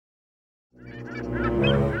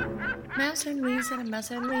Mouse and Louise and a mouse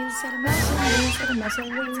and Louise and a mouse and Louise and a mouse and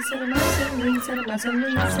Louise and a mouse and Louise and a mouse and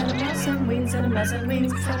Louise and a mouse and Louise and a mouse and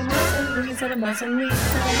Louise and a mouse and Louise and a mouse and Louise and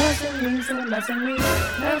a mouse and Louise and a mouse and Louise,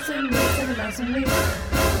 mouse and Louise and a mouse and Louise.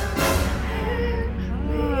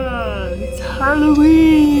 It's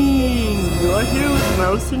Halloween! You're here with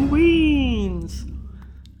Mouse and Weens.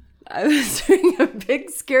 I was doing a big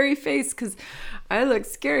scary face because I look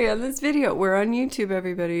scary on this video. We're on YouTube,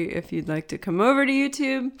 everybody. If you'd like to come over to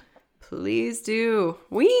YouTube, please do.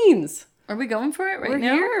 Weens! Are we going for it We're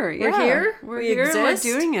now? here. Yeah. We're here? We're here. Exist?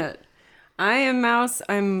 We're doing it. I am Mouse.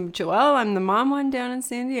 I'm Joelle. I'm the mom one down in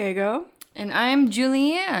San Diego. And I'm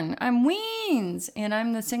Julianne. I'm Weens. And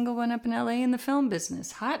I'm the single one up in LA in the film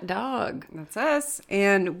business. Hot dog. That's us.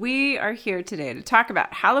 And we are here today to talk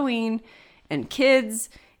about Halloween and kids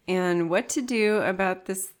and what to do about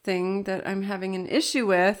this thing that I'm having an issue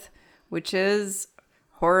with, which is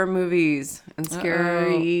horror movies and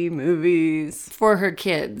scary movies. For her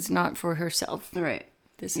kids, not for herself. Right.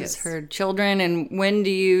 This is her children. And when do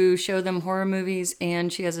you show them horror movies?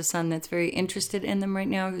 And she has a son that's very interested in them right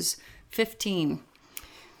now who's 15.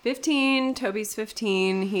 Toby's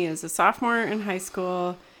 15. He is a sophomore in high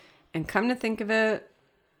school. And come to think of it,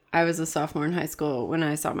 I was a sophomore in high school when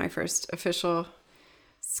I saw my first official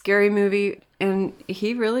scary movie. And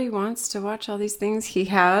he really wants to watch all these things he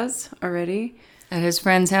has already. At his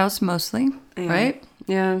friend's house mostly, right?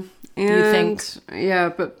 Yeah. And, you think? Yeah,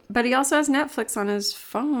 but he also has Netflix on his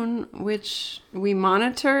phone, which we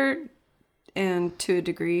monitor and to a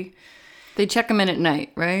degree. They check them in at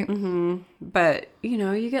night, right? Mm-hmm. But,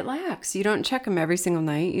 you get lax. You don't check them every single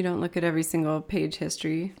night. You don't look at every single page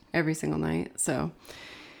history every single night. So,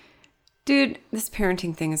 dude, this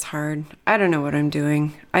parenting thing is hard. I don't know what I'm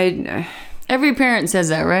doing. Every parent says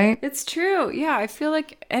that, right? It's true. Yeah, I feel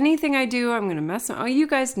like anything I do, I'm going to mess up. Oh, you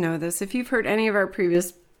guys know this. If you've heard any of our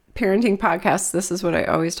previous parenting podcasts, this is what I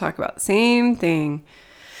always talk about. Same thing.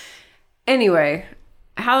 Anyway,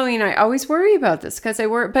 Halloween, I always worry about this because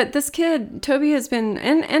but this kid, Toby, has been,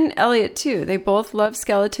 and Elliot too, they both love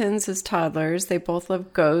skeletons as toddlers. They both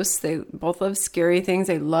love ghosts. They both love scary things.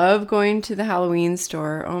 They love going to the Halloween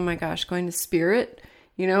store. Oh my gosh, going to Spirit,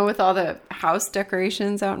 with all the house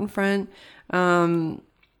decorations out in front.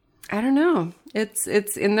 I don't know. It's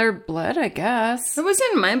in their blood, I guess. It was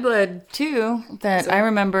in my blood too. I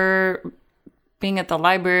remember being at the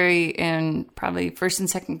library in probably first and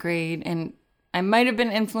second grade, and I might have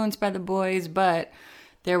been influenced by the boys, but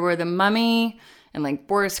there were the Mummy and like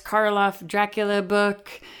Boris Karloff Dracula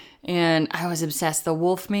book, and I was obsessed. The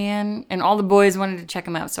Wolfman, and all the boys wanted to check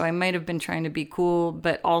them out, so I might have been trying to be cool,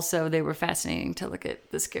 but also they were fascinating to look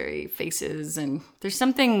at the scary faces, and there's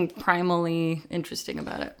something primally interesting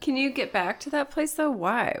about it. Can you get back to that place though?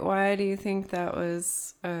 Why? Why do you think that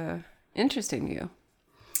was interesting to you?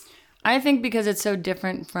 I think because it's so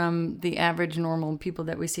different from the average normal people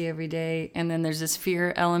that we see every day. And then there's this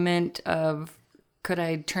fear element of, could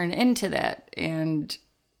I turn into that? And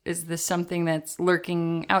is this something that's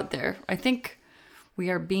lurking out there? I think we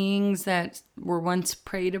are beings that were once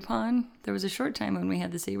preyed upon. There was a short time when we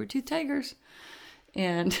had the saber-toothed tigers.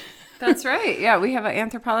 And that's right. Yeah, we have an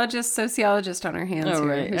anthropologist, sociologist on our hands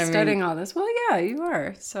who's studying all this. Well, yeah, you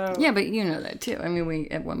are. So yeah, but you know that too. I mean, we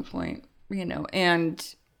at one point,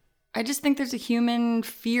 and I just think there's a human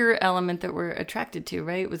fear element that we're attracted to,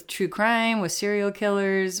 right? With true crime, with serial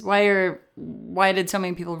killers. Why did so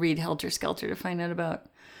many people read Helter Skelter to find out about,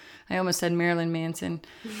 I almost said Marilyn Manson.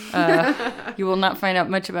 You will not find out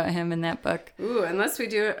much about him in that book. Ooh, unless we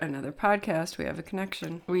do another podcast, we have a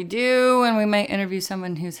connection. We do, and we might interview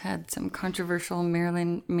someone who's had some controversial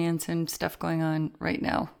Marilyn Manson stuff going on right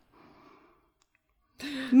now.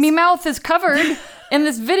 Me mouth is covered in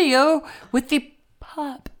this video with the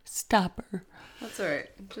pop stopper. That's all right.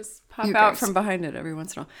 Just pop out from behind it every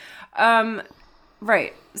once in a while.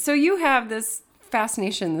 Right. So you have this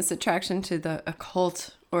fascination, this attraction to the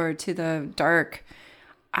occult or to the dark.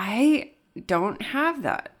 I don't have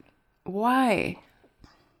that. Why?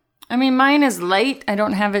 I mean, mine is light. I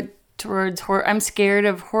don't have it towards horror. I'm scared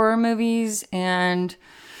of horror movies, and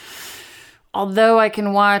although I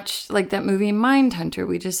can watch, like that movie Mindhunter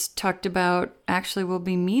we just talked about, actually we'll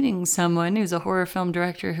be meeting someone who's a horror film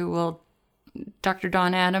director Dr.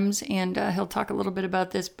 Don Adams, and he'll talk a little bit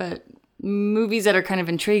about this, but movies that are kind of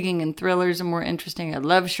intriguing and thrillers are more interesting. I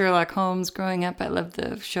love Sherlock Holmes growing up. I loved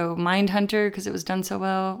the show Mindhunter because it was done so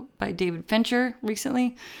well by David Fincher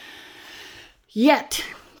recently. Yet,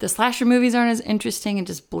 the slasher movies aren't as interesting and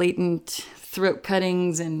just blatant throat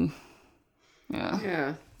cuttings and...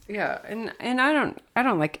 Yeah. Yeah, and I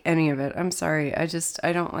don't like any of it. I'm sorry. I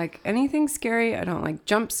don't like anything scary. I don't like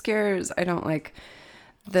jump scares. I don't like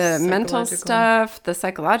the mental stuff, the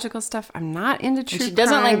psychological stuff. I'm not into true crime. She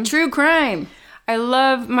doesn't like true crime. I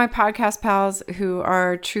love my podcast pals who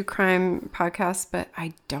are true crime podcasts, but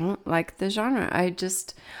I don't like the genre. I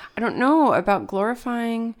don't know about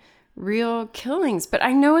glorifying real killings, but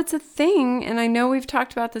I know it's a thing, and I know we've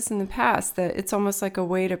talked about this in the past, that it's almost like a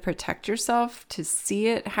way to protect yourself, to see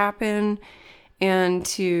it happen, and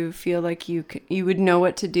to feel like you would know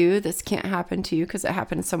what to do. This can't happen to you because it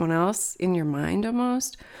happened to someone else in your mind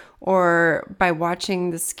almost. Or by watching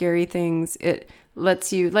the scary things, it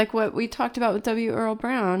lets you, like what we talked about with W. Earl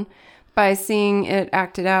Brown, by seeing it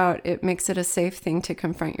acted out, it makes it a safe thing to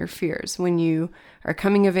confront your fears. When you are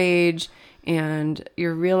coming of age and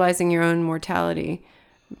you're realizing your own mortality,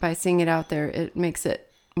 by seeing it out there, it makes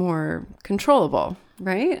it more controllable,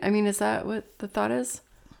 right? I mean, is that what the thought is?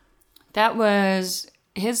 That was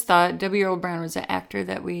his thought. W. Earl Brown was an actor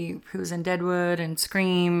who was in Deadwood and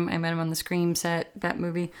Scream. I met him on the Scream set, that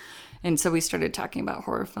movie. And so we started talking about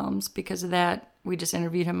horror films because of that. We just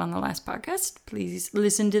interviewed him on the last podcast. Please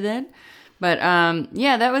listen to that. But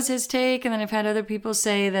yeah, that was his take. And then I've had other people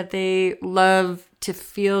say that they love to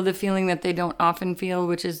feel the feeling that they don't often feel,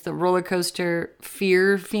 which is the roller coaster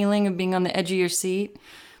fear feeling of being on the edge of your seat.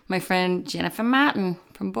 My friend Jennifer Martin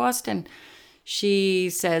from Boston, she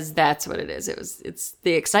says that's what it is. It's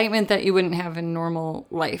the excitement that you wouldn't have in normal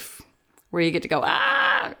life, where you get to go,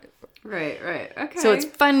 ah. Right. Okay. So it's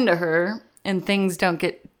fun to her, and things don't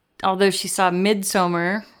get, although she saw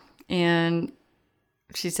Midsommar, and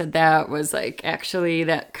she said that was like, actually,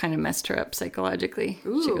 that kind of messed her up psychologically.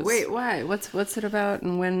 Ooh, wait, why? What's it about,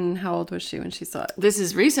 and how old was she when she saw it? This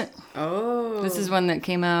is recent. Oh. This is one that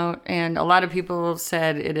came out, and a lot of people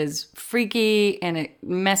said it is freaky, and it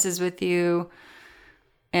messes with you.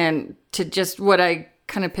 And to just what I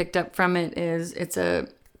kind of picked up from it is it's a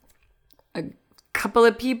couple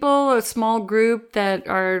of people, a small group that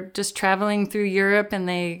are just traveling through Europe, and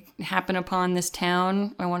they happen upon this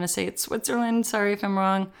town. I want to say it's Switzerland. Sorry if I'm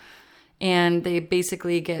wrong. And they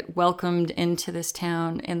basically get welcomed into this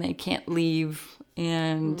town, and they can't leave.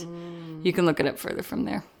 And you can look it up further from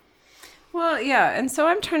there. Well, yeah. And so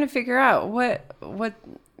I'm trying to figure out what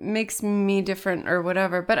makes me different or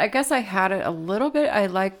whatever. But I guess I had it a little bit. I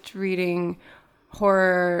liked reading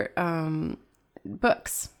horror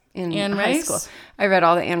books in high school. I read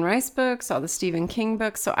all the Anne Rice books, all the Stephen King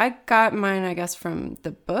books. So I got mine, I guess, from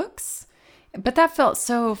the books. But that felt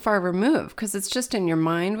so far removed because it's just in your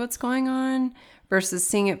mind what's going on versus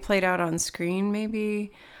seeing it played out on screen,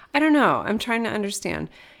 maybe. I don't know. I'm trying to understand.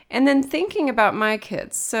 And then thinking about my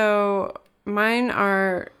kids. So mine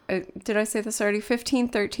are, did I say this already? 15,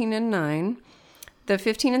 13, and 9. The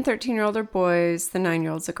 15 and 13-year-old are boys. The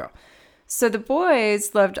 9-year-old's a girl. So the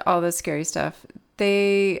boys loved all the scary stuff.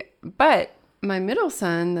 But my middle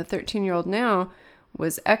son, the 13-year-old now,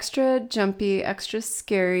 was extra jumpy, extra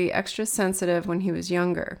scary, extra sensitive when he was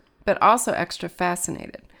younger, but also extra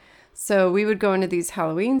fascinated. So we would go into these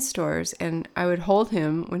Halloween stores, and I would hold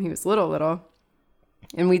him when he was little,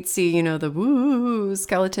 and we'd see, the woo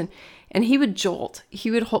skeleton, and he would jolt.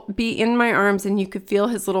 He would be in my arms, and you could feel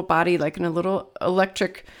his little body like in a little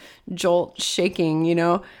electric jolt shaking,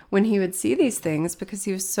 when he would see these things, because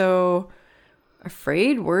he was so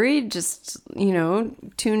afraid, worried, just,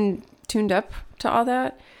 tuned up to all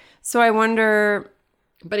that. So I wonder.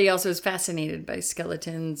 But he also is fascinated by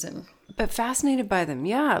skeletons But fascinated by them,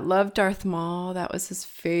 yeah. Loved Darth Maul. That was his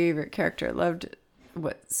favorite character. Loved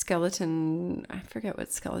I forget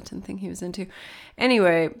what skeleton thing he was into.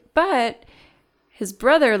 Anyway, but his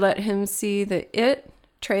brother let him see the It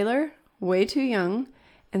trailer way too young.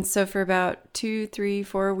 And so for about 2, 3,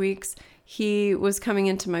 4 weeks, he was coming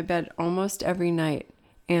into my bed almost every night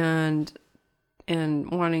and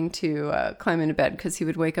wanting to climb into bed because he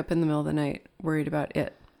would wake up in the middle of the night worried about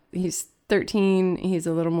it. He's 13. He's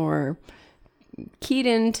a little more keyed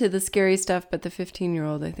into the scary stuff, but the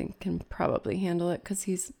 15-year-old, I think, can probably handle it because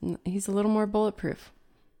he's a little more bulletproof.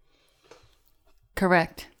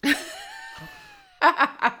 Correct.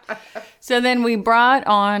 So then we brought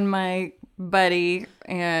on my buddy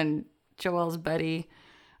and Joelle's buddy.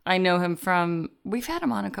 I know him we've had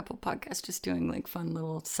him on a couple podcasts just doing like fun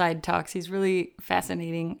little side talks. He's really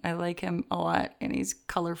fascinating. I like him a lot, and he's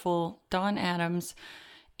colorful. Don Adams,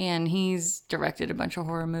 and he's directed a bunch of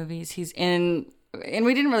horror movies. He's in, and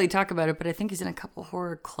we didn't really talk about it, but I think he's in a couple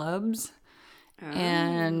horror clubs. Oh.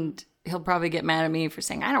 And he'll probably get mad at me for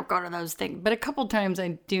saying, I don't go to those things. But a couple times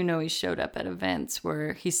I do know he showed up at events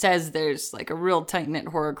where he says there's like a real tight-knit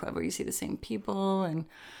horror club where you see the same people. And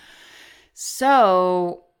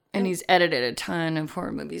so And he's edited a ton of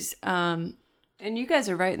horror movies. And you guys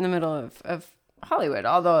are right in the middle of Hollywood,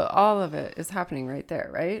 although all of it is happening right there,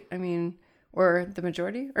 right? I mean, or the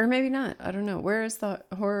majority, or maybe not. I don't know. Where is the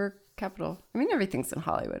horror capital? I mean, everything's in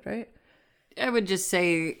Hollywood, right? I would just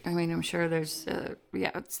say, I mean, I'm sure there's,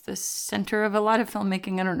 it's the center of a lot of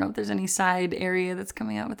filmmaking. I don't know if there's any side area that's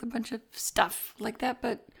coming out with a bunch of stuff like that.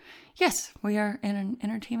 But yes, we are in an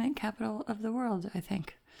entertainment capital of the world, I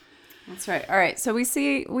think. That's right. All right. So we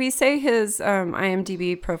say his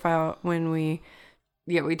IMDb profile when we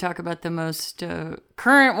talk about the most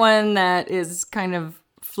current one that is kind of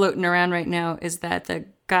floating around right now is that the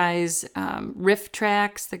guys, Riff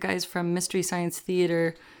Tracks, the guys from Mystery Science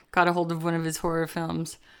Theater, got a hold of one of his horror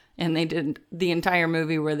films, and they did the entire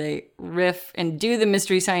movie where they riff and do the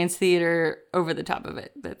Mystery Science Theater over the top of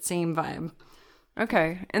it. That same vibe.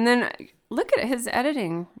 Okay. And then look at his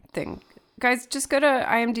editing thing. Guys, just go to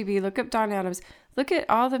IMDb, look up Don Adams, look at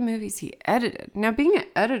all the movies he edited. Now, being an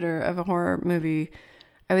editor of a horror movie,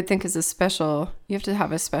 I would think is you have to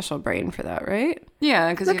have a special brain for that, right?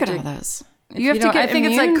 Yeah, because look at all this. You have to get I think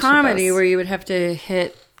it's like comedy where you would have to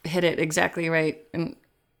hit it exactly right, and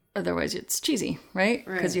otherwise it's cheesy, right?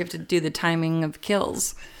 Because you have to do the timing of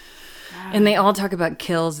kills. Wow. And they all talk about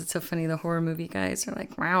kills. It's so funny. The horror movie guys are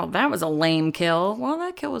like, wow, that was a lame kill. Well,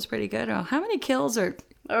 that kill was pretty good. Oh, how many kills are...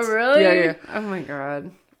 Oh, really? Yeah. Oh, my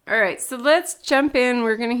God. All right, so let's jump in.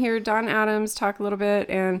 We're going to hear Don Adams talk a little bit,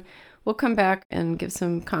 and we'll come back and give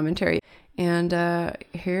some commentary. And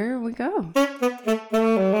here we go.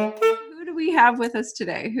 Who do we have with us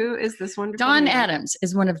today? Who is this wonderful Don man? Adams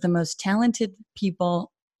is one of the most talented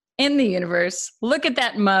people in the universe. Look at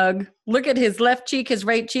that mug. Look at his left cheek, his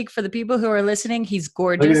right cheek. For the people who are listening, he's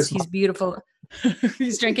gorgeous. He's beautiful.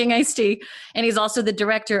 He's drinking iced tea. And he's also the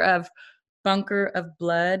director of Bunker of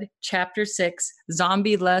Blood, Chapter 6,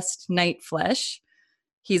 Zombie Lust, Night Flesh.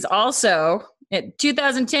 He's also, in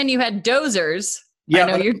 2010, you had Dozers. Yeah,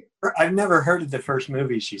 I know I've never heard of the first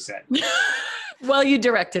movie, she said. Well, you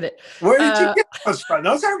directed it. Where did you get those from?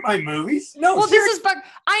 Those aren't my movies. No, well, this is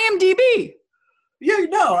IMDb. Yeah,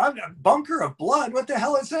 no, I'm a Bunker of Blood. What the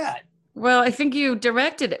hell is that? Well, I think you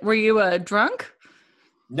directed it. Were you drunk?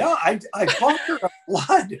 No, I Bunker of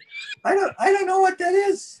Blood. I don't know what that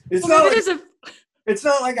is. It's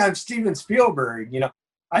not like I'm Steven Spielberg, you know.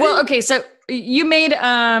 Okay, so you made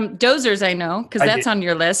Dozers, I know, because that's on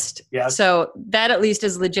your list. Yeah. So that at least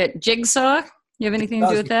is legit. Jigsaw. You have anything to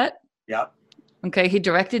do with that? Yeah. Okay, he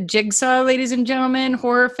directed Jigsaw, ladies and gentlemen,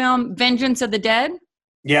 horror film, Vengeance of the Dead.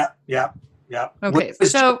 Yeah. Okay,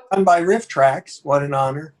 so done by Riff Tracks. What an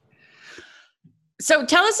honor. So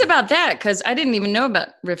tell us about that, because I didn't even know about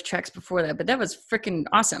Riff Tracks before that, but that was freaking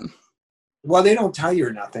awesome. Well, they don't tell you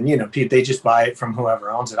or nothing. You know, they just buy it from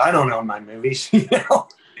whoever owns it. I don't own my movies. You know,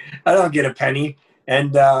 I don't get a penny.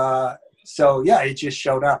 And so, yeah, it just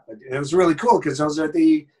showed up. It was really cool because those are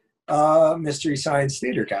the Mystery Science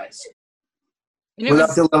Theater guys.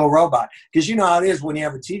 Without the little robot. Because you know how it is when you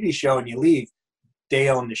have a TV show and you leave, they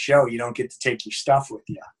own the show. You don't get to take your stuff with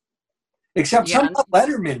you. Except somehow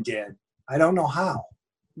Letterman did. I don't know how.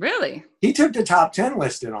 Really? He took the top 10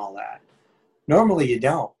 list and all that. Normally you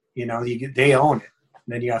don't. You know, they own it.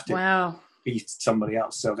 And then you have to be somebody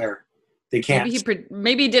else. So they can't.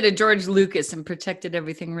 Maybe he did a George Lucas and protected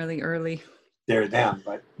everything really early. They're them.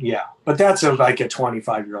 But yeah. But that's like a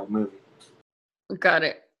 25-year-old movie. Got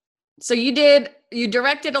it. So you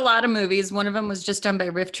directed a lot of movies. One of them was just done by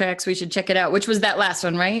Riff Tracks. We should check it out. Which was that last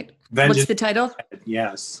one, right? What's the title?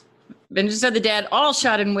 Yes. Vengeance of the Dead, all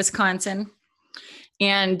shot in Wisconsin.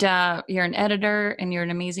 And you're an editor, and you're an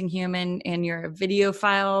amazing human, and you're a video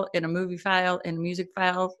file, and a movie file, and a music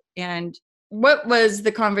file. And what was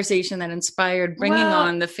the conversation that inspired bringing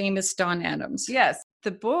on the famous Don Adams? Yes.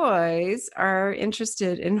 The boys are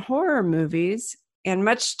interested in horror movies. And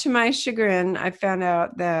much to my chagrin, I found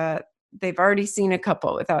out that they've already seen a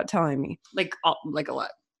couple without telling me. Like a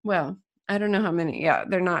lot. Well, I don't know how many. Yeah,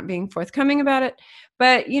 they're not being forthcoming about it.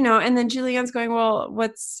 But, you know, and then Julianne's going, well,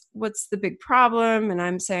 what's the big problem? And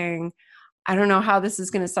I'm saying, I don't know how this is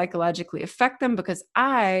going to psychologically affect them because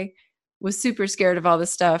I was super scared of all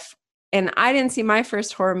this stuff. And I didn't see my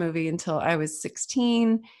first horror movie until I was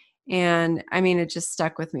 16. And I mean, it just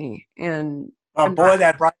stuck with me. And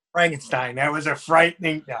that Frankenstein, that was a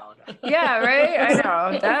frightening. No. Yeah, right. I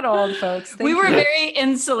know that old folks. We were very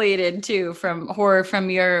insulated too from horror from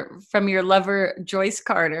your lover Joyce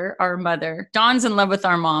Carter, our mother. Dawn's in love with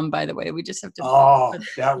our mom, by the way. We just have to. Oh,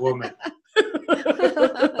 that woman.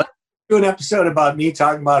 Do an episode about me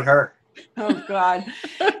talking about her. Oh God.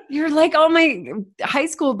 You're like all my high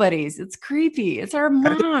school buddies. It's creepy. It's our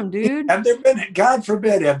mom, dude. Have there been, God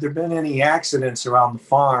forbid, have there been any accidents around the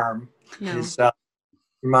farm? No. Is your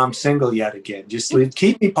mom single yet again? Just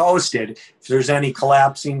keep me posted if there's any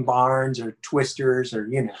collapsing barns or twisters or,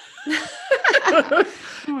 Oh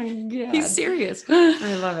my God. He's serious.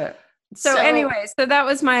 I love it. So anyway, so that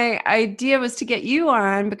was my idea, was to get you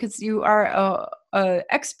on because you are a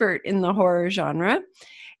expert in the horror genre.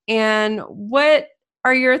 And what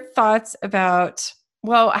are your thoughts about,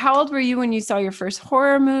 well, how old were you when you saw your first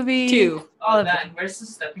horror movie? 2. All of that. Where's the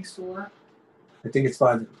stepping stool? I think it's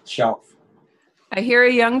by the shelf. I hear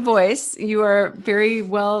a young voice. You are very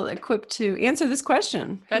well equipped to answer this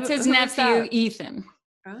question. That's his Who was nephew, that? Ethan.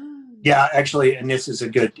 Oh. Yeah, actually, and this is a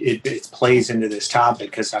good, it plays into this topic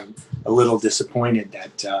because I'm a little disappointed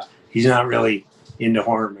that he's not really into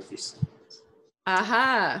horror movies.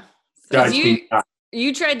 Aha. Drives you- me nuts.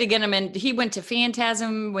 You tried to get him in. He went to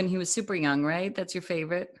Phantasm when he was super young, right? That's your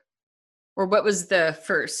favorite? Or what was the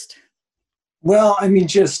first? Well, I mean,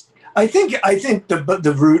 I think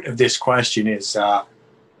the root of this question is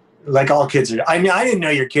like all kids are. I mean, I didn't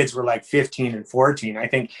know your kids were like 15 and 14. I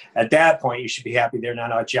think at that point you should be happy they're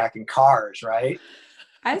not out jacking cars, right?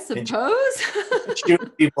 I suppose. Shooting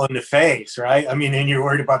people in the face, right? I mean, and you're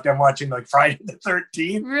worried about them watching like Friday the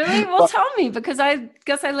 13th. Really? Well, tell me, because I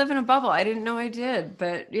guess I live in a bubble. I didn't know I did,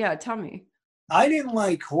 but yeah, tell me. I didn't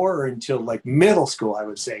like horror until like middle school, I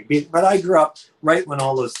would say. But I grew up right when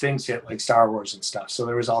all those things hit, like Star Wars and stuff. So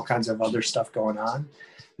there was all kinds of other stuff going on.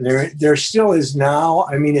 And there still is now.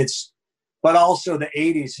 I mean, but also the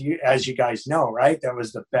 80s, as you guys know, right? That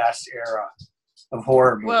was the best era of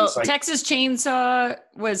horror movies. Well, like, Texas Chainsaw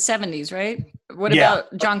was 70s, right? What Yeah.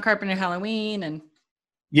 about John Carpenter Halloween? And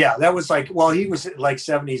yeah, that was like, well, he was like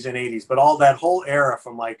 70s and 80s, but all that whole era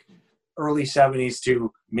from like early 70s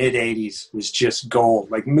to mid 80s was just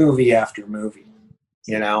gold, like movie after movie,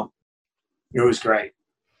 you know? It was great.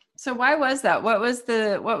 So why was that? What was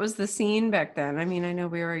the scene back then? I mean, I know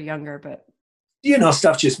we were younger, but You know,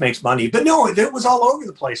 stuff just makes money. But no, it was all over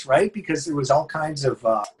the place, right? Because there was all kinds of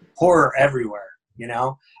horror everywhere, you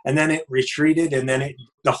know? And then it retreated, and then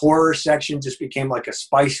the horror section just became like a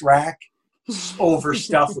spice rack over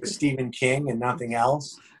stuff with Stephen King and nothing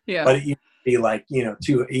else. yeah. But it used to be like, you know,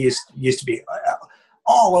 it used to be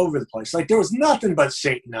all over the place. Like there was nothing but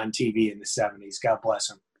Satan on TV in the 70s. God bless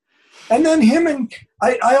him. And then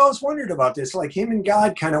I always wondered about this, like him and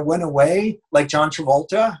God kind of went away, like John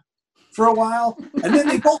Travolta for a while. And then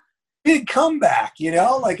they both big comeback, you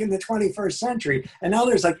know, like in the 21st century. And now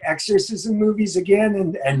there's like exorcism movies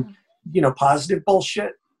again and you know, positive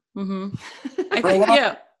bullshit. Mm-hmm.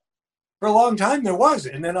 For a long time there was.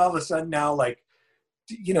 And then all of a sudden now, like,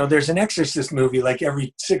 you know, there's an exorcist movie like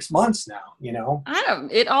every 6 months now, you know?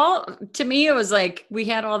 To me, it was like we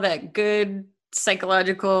had all that good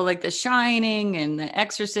psychological, like The Shining and The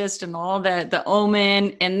Exorcist and all that, The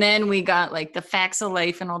Omen. And then we got like The Facts of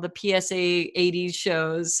Life and all the PSA 80s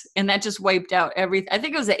shows. And that just wiped out everything. I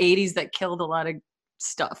think it was the 80s that killed a lot of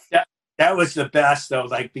stuff. Yeah. That was the best though,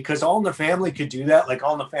 like because All in the Family could do that. Like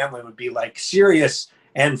All in the Family would be like serious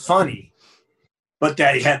and funny, but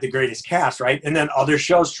they had the greatest cast, right? And then other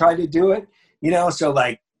shows tried to do it, you know. So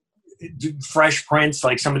like Fresh Prince,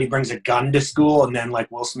 like somebody brings a gun to school, and then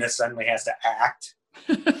like Will Smith suddenly has to act.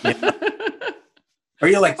 You know? Or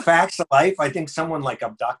you like Facts of Life? I think someone like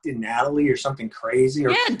abducted Natalie or something crazy.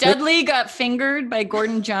 Or Dudley got fingered by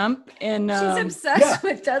Gordon Jump, and she's obsessed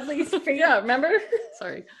with Dudley's finger. Yeah, remember?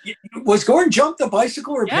 Sorry. Was Gordon Jump the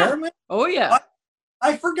bicycle repairman? Oh yeah.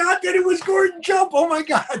 I forgot that it was Gordon Jump. Oh my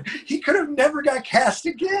God. He could have never got cast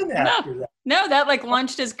again after that. No, that like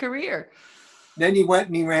launched his career. Then he went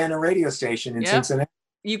and he ran a radio station in Cincinnati.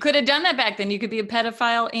 You could have done that back then. You could be a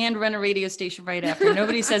pedophile and run a radio station right after.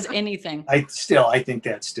 Nobody says anything. I think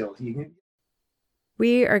that's still.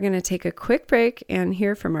 we are going to take a quick break and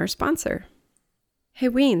hear from our sponsor. Hey,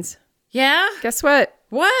 Weens. Yeah? Guess what?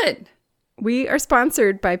 What? We are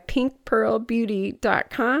sponsored by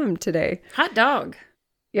pinkpearlbeauty.com today. Hot dog.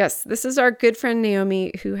 Yes, this is our good friend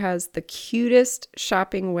Naomi, who has the cutest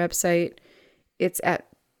shopping website. It's at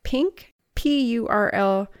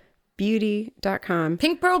PurlBeauty.com.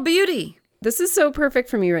 Pink Pearl Beauty. This is so perfect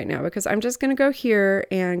for me right now because I'm just going to go here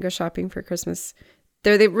and go shopping for Christmas.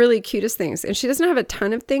 They're the really cutest things. And she doesn't have a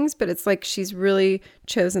ton of things, but it's like she's really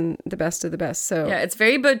chosen the best of the best. So yeah, it's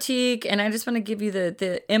very boutique. And I just want to give you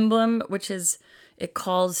the emblem, which is, it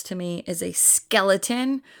calls to me as a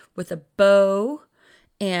skeleton with a bow.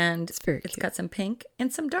 And it's got some pink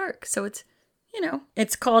and some dark. So it's, you know,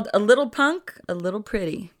 it's called A Little Punk, A Little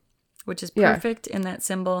Pretty, which is perfect in that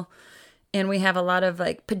symbol. And we have a lot of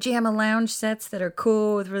like pajama lounge sets that are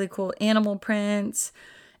cool with really cool animal prints.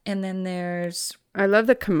 And then there's... I love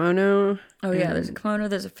the kimono. Oh, yeah. There's a kimono,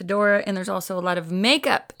 there's a fedora, and there's also a lot of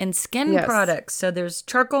makeup and skin products. So there's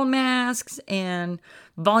charcoal masks and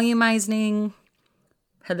volumizing...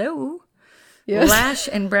 Hello? Yes. Lash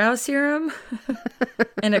and brow serum.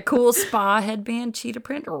 And a cool spa headband, cheetah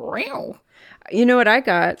print. You know what I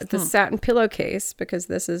got? The satin pillowcase, because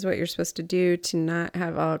this is what you're supposed to do to not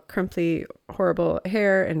have all crumply, horrible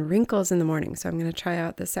hair and wrinkles in the morning. So I'm going to try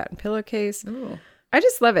out the satin pillowcase. Ooh. I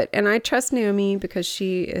just love it. And I trust Naomi because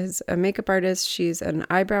she is a makeup artist. She's an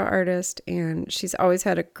eyebrow artist, and she's always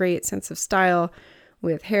had a great sense of style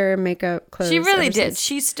with hair, makeup, clothes. She really did.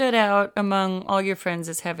 She stood out among all your friends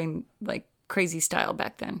as having like crazy style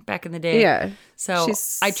back in the day. Yeah. So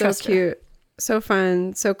I trust so cute. Her. So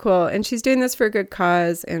fun, so cool. And she's doing this for a good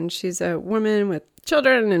cause. And she's a woman with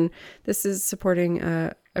children. And this is supporting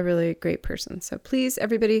a really great person. So please,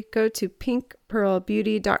 everybody, go to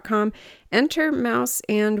pinkpearlbeauty.com. Enter Mouse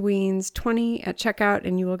and Weens 20 at checkout,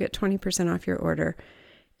 and you will get 20% off your order.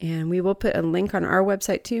 And we will put a link on our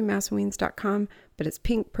website too, mouseandweens.com. But it's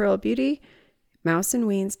Pink Pearl Beauty, Mouse and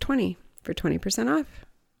Weens 20 for 20% off.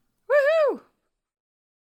 Woohoo!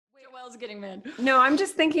 Wells getting mad. No, I'm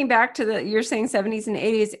just thinking back to you're saying 70s and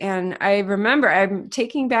 80s. And I remember I'm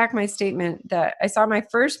taking back my statement that I saw my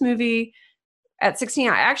first movie at 16.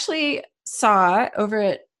 I actually saw over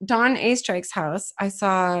at Dawn A. Strike's house. I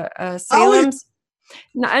saw Salem's,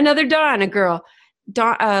 another Dawn, a girl,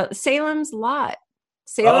 Salem's Lot.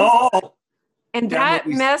 And that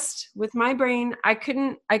messed with my brain. I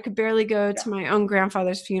could barely go to my own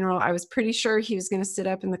grandfather's funeral. I was pretty sure he was going to sit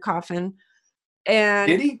up in the coffin. And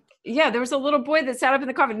did he? Yeah, there was a little boy that sat up in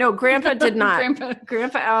the coffin. No, Grandpa did not.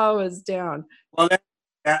 Grandpa Al was down. Well,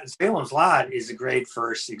 that Salem's Lot is a great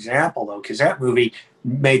first example, though, because that movie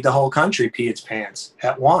made the whole country pee its pants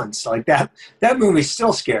at once. Like that movie's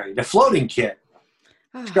still scary. The floating kid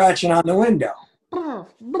scratching on the window.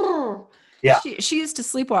 Yeah. She used to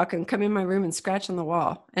sleepwalk and come in my room and scratch on the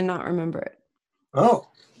wall and not remember it. Oh.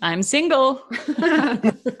 I'm single.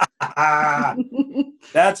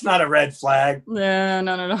 That's not a red flag. No.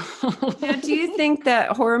 Now, do you think that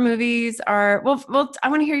horror movies are well, I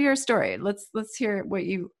want to hear your story. Let's hear what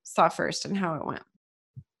you saw first and how it went.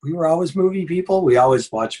 We were always movie people. We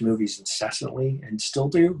always watched movies incessantly and still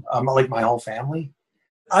do. Like my whole family.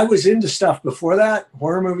 I was into stuff before that,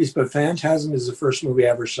 horror movies, but Phantasm is the first movie I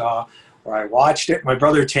ever saw where I watched it. My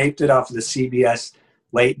brother taped it off of the CBS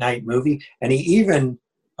late night movie, and he even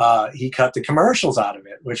he cut the commercials out of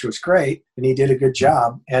it, which was great, and he did a good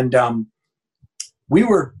job. And we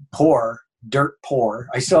were poor, dirt poor.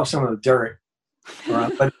 I still have some of the dirt,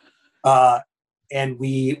 but and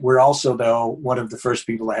we were also, though, one of the first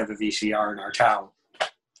people to have a VCR in our town.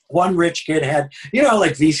 One rich kid had,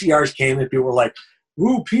 like VCRs came and people were like,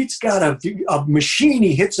 "Ooh, Pete's got a machine.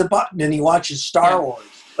 He hits a button and he watches Star Wars."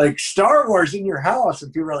 Like Star Wars in your house,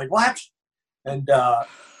 and people were like, "What?" And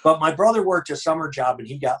but my brother worked a summer job, and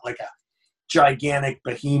he got like a gigantic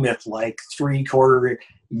behemoth, like 3/4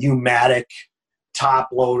 U-matic top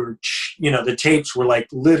loader. The tapes were like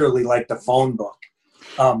literally like the phone book.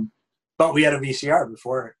 But we had a VCR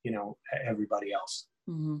before, everybody else.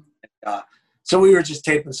 Mm-hmm. So we were just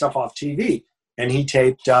taping stuff off TV, and he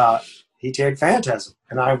taped Phantasm,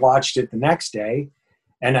 and I watched it the next day,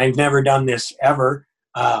 and I've never done this ever.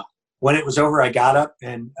 When it was over, I got up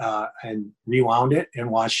and rewound it and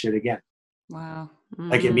watched it again. Wow. Mm-hmm.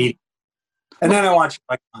 Like immediately. And then I watched it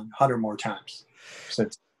like 100 more times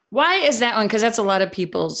since. Why is that one? Because that's a lot of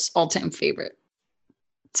people's all-time favorite.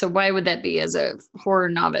 So why would that be as a horror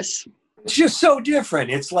novice? It's just so different.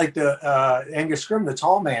 It's like the Angus Scrimm, the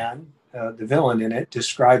tall man, the villain in it,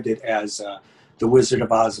 described it as the Wizard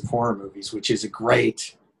of Oz of horror movies, which is a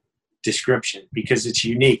great description because it's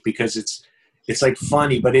unique, because it's like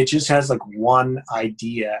funny, but it just has like one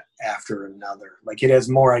idea after another. Like it has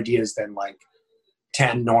more ideas than like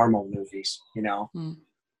 10 normal movies,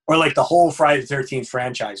 or like the whole Friday the 13th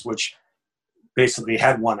franchise, which basically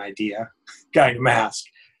had one idea, guy in a mask.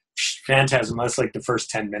 Phantasm, that's like the first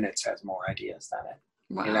 10 minutes has more ideas than it.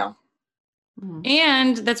 Wow. Mm-hmm.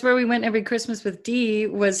 And that's where we went every Christmas with Dee,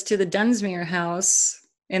 was to the Dunsmuir house.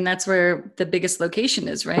 And that's where the biggest location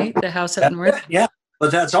is, right? The house up north. Yeah.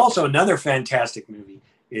 But that's also another fantastic movie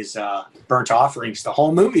is Burnt Offerings. The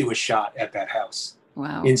whole movie was shot at that house.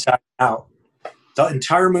 Wow. Inside and out. The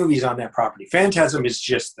entire movie's on that property. Phantasm is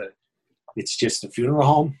just a funeral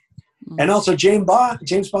home. Mm-hmm. And also James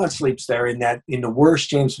Bond sleeps there in the worst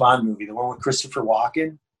James Bond movie, the one with Christopher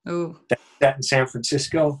Walken. Oh. That in San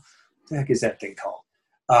Francisco. What the heck is that thing called?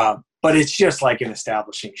 But it's just like an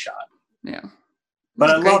establishing shot. Yeah. But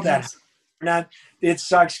I Great love that. house. It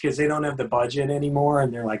sucks because they don't have the budget anymore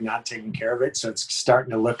and they're like not taking care of it. So it's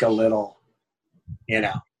starting to look a little,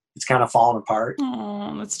 it's kind of falling apart.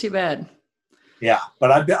 Oh, that's too bad. Yeah.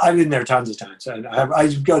 But I've been there tons of times. And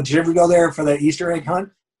did you ever go there for the Easter egg hunt?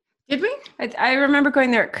 Did we? I remember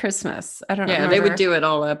going there at Christmas. I don't Yeah, remember. they would do it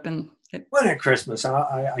all up and Went at Christmas.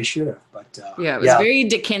 I should have, but yeah, it was very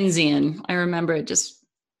Dickensian. I remember it just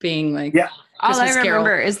being like All I Christmas remember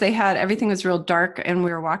Carol. is they had everything was real dark and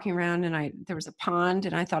we were walking around and there was a pond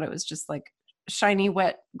and I thought it was just like shiny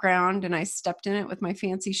wet ground and I stepped in it with my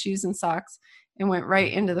fancy shoes and socks and went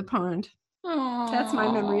right into the pond. That's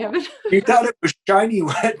my memory of it. You thought it was shiny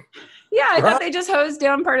wet? Yeah, I thought they just hosed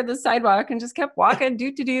down part of the sidewalk and just kept walking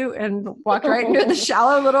do and walked right into the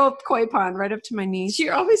shallow little koi pond right up to my knees.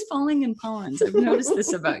 You're always falling in ponds. I've noticed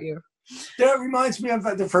this about you. That reminds me of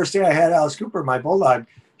the first day I had Alice Cooper, my bulldog.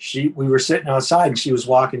 We were sitting outside and she was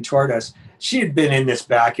walking toward us. She had been in this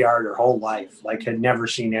backyard her whole life, like had never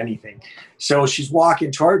seen anything. So she's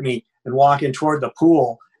walking toward me and walking toward the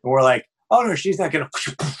pool. And we're like, oh no, she's not going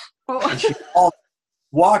to. And she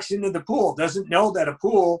walks into the pool, doesn't know that a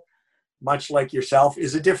pool, much like yourself,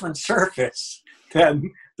 is a different surface than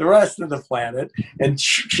the rest of the planet. And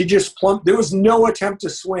she just plumped. There was no attempt to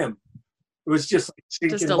swim. It was just like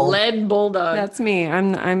just a lead bulldog. That's me.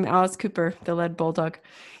 I'm Alice Cooper, the lead bulldog.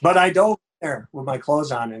 But I dove there with my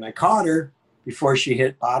clothes on and I caught her before she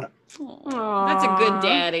hit bottom. Aww, that's a good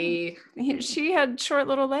daddy. She had short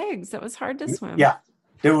little legs. That was hard to swim. Yeah,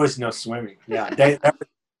 there was no swimming. Yeah,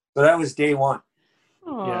 that was day one.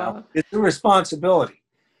 It's a responsibility.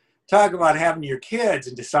 Talk about having your kids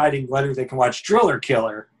and deciding whether they can watch Driller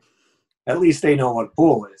Killer. At least they know what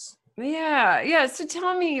pool is. Yeah. So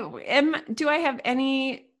tell me, do I have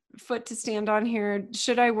any foot to stand on here?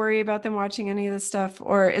 Should I worry about them watching any of this stuff?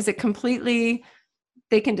 Or is it completely,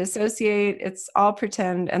 they can dissociate, it's all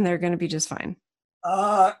pretend, and they're going to be just fine?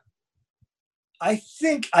 I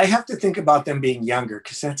think I have to think about them being younger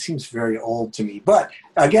because that seems very old to me. But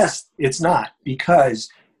I guess it's not because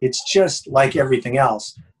it's just like everything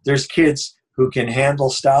else. There's kids who can handle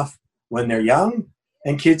stuff when they're young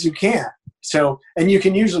and kids who can't. So, and you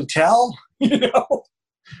can usually tell,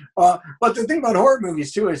 but the thing about horror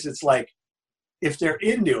movies too is it's like, if they're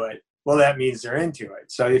into it, well, that means they're into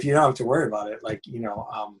it. So if you don't have to worry about it, like,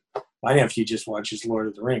 my nephew just watches Lord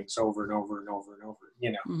of the Rings over and over and over and over,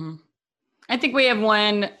 Mm-hmm. I think we have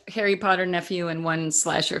one Harry Potter nephew and one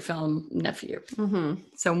slasher film nephew. Mm-hmm.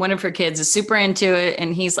 So one of her kids is super into it.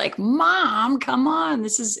 And he's like, Mom, come on.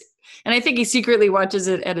 And I think he secretly watches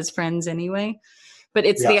it at his friends anyway. But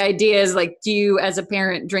it's the idea is like, do you as a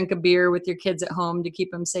parent drink a beer with your kids at home to keep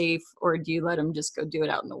them safe? Or do you let them just go do it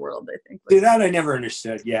out in the world? I think. See, that I never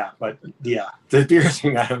understood. Yeah. But the beer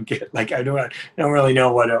thing I don't get. Like, I don't really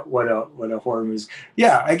know what a horror movie is.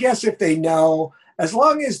 Yeah. I guess if they know, as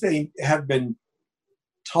long as they have been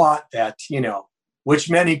taught that, which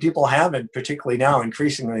many people haven't, particularly now,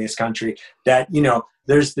 increasingly in this country, that,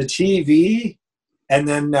 there's the TV and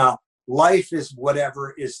then life is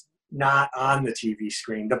whatever is not on the TV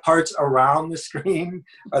screen. The parts around the screen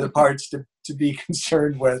are the parts to be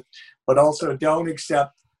concerned with, but also don't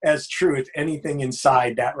accept as truth anything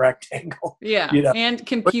inside that rectangle. Yeah. And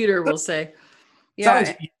computer, we'll say.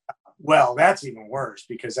 Yeah. Well, that's even worse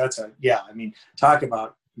because talk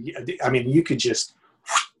about, you could just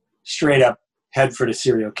straight up head for the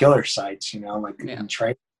serial killer sites, in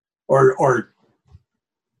trade or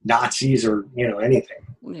Nazis or, anything.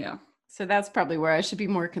 Yeah. So that's probably where I should be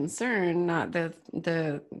more concerned, not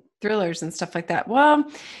the thrillers and stuff like that.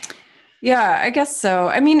 Well, yeah, I guess so.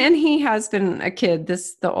 I mean, and he has been a kid,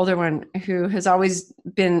 the older one, who has always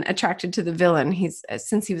been attracted to the villain.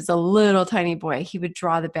 Since he was a little tiny boy, he would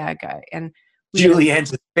draw the bad guy. And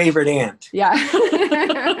Julianne's favorite aunt. Yeah.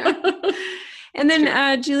 And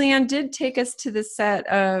then Julianne did take us to the set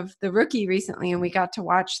of The Rookie recently, and we got to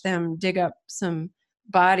watch them dig up some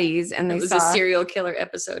bodies. And it was a serial killer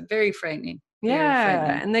episode. Very frightening.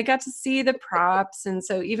 Yeah, and they got to see the props. And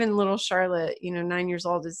so even little Charlotte, 9 years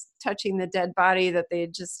old, is touching the dead body that they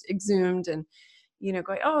had just exhumed and,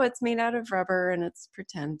 going, oh, it's made out of rubber and it's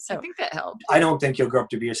pretend. So I think that helped. I don't think you'll grow up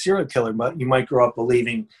to be a serial killer, but you might grow up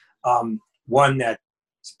believing one that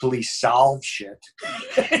police solve shit,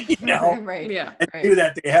 Right. Yeah. And do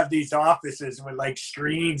that. They have these offices with like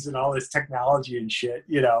screens and all this technology and shit,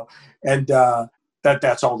 and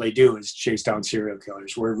that's all they do is chase down serial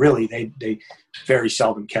killers, where really they very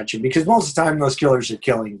seldom catch them because most of the time those killers are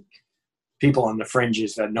killing people on the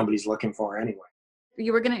fringes that nobody's looking for anyway.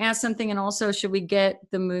 You were going to ask something, and also, should we get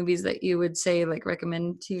the movies that you would say, like,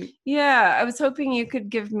 recommend to? Yeah, I was hoping you could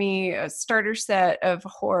give me a starter set of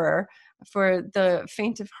horror. for the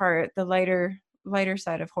faint of heart, the lighter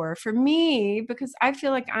side of horror. For me, because I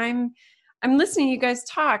feel like I'm listening to you guys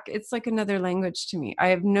talk, it's like another language to me. I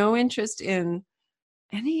have no interest in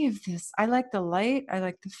any of this. I like the light. I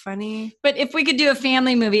like the funny. But if we could do a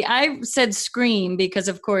family movie, I said Scream because,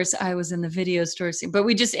 of course, I was in the video store scene. But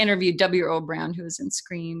we just interviewed W. Earl Brown, who was in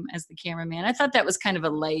Scream as the cameraman. I thought that was kind of a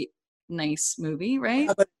light, nice movie, right?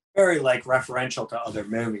 Yeah, but very like referential to other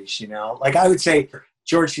movies, you know. Like I would say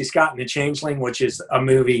George C. Scott and The Changeling, which is a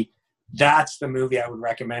movie. That's the movie I would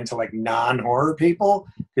recommend to like non-horror people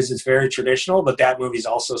because it's very traditional. But that movie's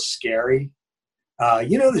also scary.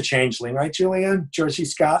 You know The Changeling, right, Julianne? George C.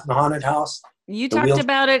 Scott in the haunted house. You talked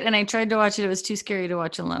about it, and I tried to watch it. It was too scary to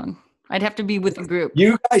watch alone. I'd have to be with a group.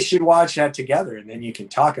 You guys should watch that together, and then you can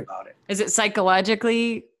talk about it. Is it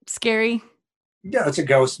psychologically scary? Yeah, it's a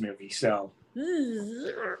ghost movie, so.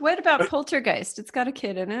 What about Poltergeist? It's got a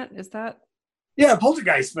kid in it. Is that? Yeah,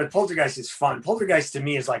 Poltergeist, but Poltergeist is fun. Poltergeist to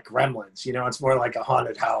me is like Gremlins. You know, it's more like a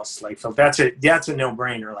haunted house. Like, so that's a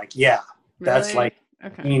no-brainer. Like, yeah, that's Really? like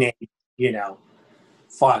Okay. teenage, you know,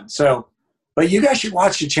 fun. So, but you guys should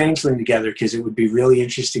watch The Changeling together because it would be really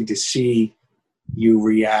interesting to see you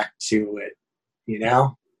react to it, you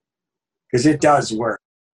know, because it does work.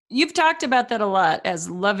 You've talked about that a lot as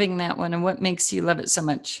loving that one, and what makes you love it so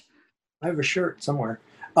much. I have a shirt somewhere.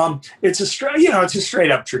 It's a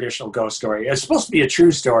straight up traditional ghost story. It's supposed to be a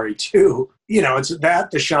true story too. You know, it's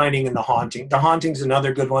that, The Shining, and The Haunting. The Haunting's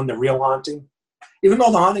another good one. The Real Haunting. Even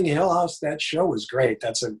though The Haunting of Hill House, that show was great.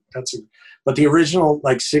 But the original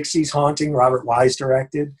like 60s Haunting, Robert Wise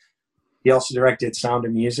directed. He also directed Sound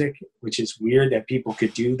of Music, which is weird that people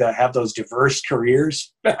could do that, have those diverse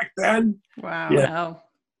careers back then. Wow. Yeah.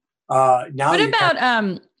 Wow. Now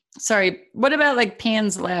what about like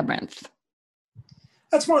Pan's Labyrinth?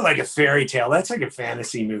 that's more like a fairy tale. That's like a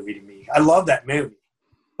fantasy movie to me. I love that movie,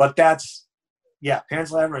 but Pan's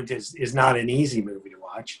Labyrinth is not an easy movie to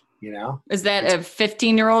watch. You know, Is that a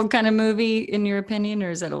 15-year-old kind of movie in your opinion,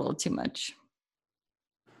 or is that a little too much?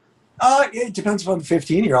 it depends upon the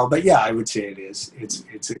 15-year-old, but yeah, I would say it is.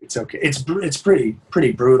 It's okay. It's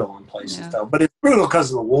pretty brutal in places though, but it's brutal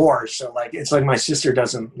because of the war. So like, it's like my sister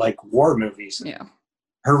doesn't like war movies. Yeah.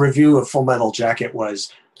 Her review of Full Metal Jacket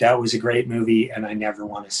was, that was a great movie and I never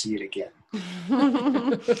want to see it again.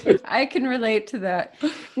 I can relate to that.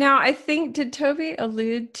 Now, I think, did Toby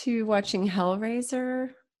allude to watching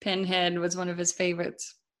Hellraiser? Pinhead was one of his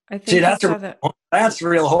favorites. I think See, I saw that. that's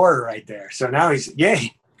real horror right there. So now he's,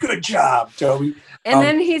 yay, good job, Toby. And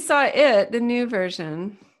then he saw It, the new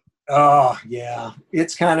version. Oh yeah,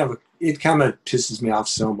 it kind of pisses me off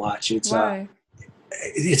so much. Why?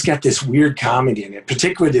 It's got this weird comedy in it,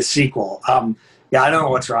 particularly the sequel. Yeah, I don't know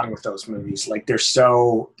what's wrong with those movies. Like they're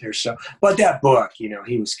so, but that book, you know,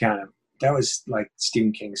 that was like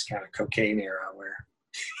Stephen King's kind of cocaine era where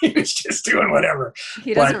he was just doing whatever.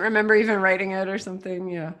 He doesn't remember even writing it or something.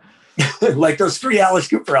 Yeah. Like those 3 Alice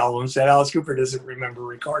Cooper albums that Alice Cooper doesn't remember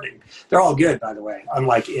recording. They're all good, by the way,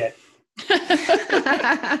 unlike It.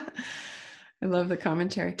 I love the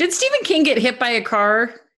commentary. Did Stephen King get hit by a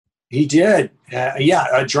car? He did.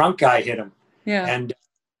 A drunk guy hit him. Yeah. And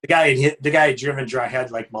the guy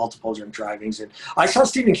had like multiple drink drivings. And I saw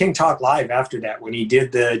Stephen King talk live after that when he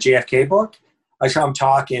did the JFK book. I saw him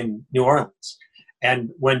talk in New Orleans.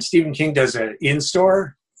 And when Stephen King does an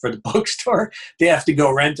in-store for the bookstore, they have to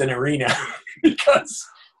go rent an arena because,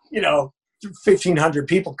 1,500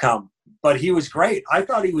 people come. But he was great. I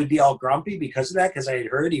thought he would be all grumpy because of that, because I had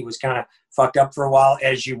heard he was kind of fucked up for a while,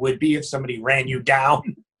 as you would be if somebody ran you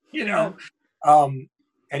down, and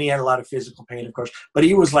he had a lot of physical pain, of course. But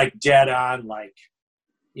he was like dead on, like,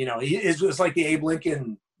 it was like the Abe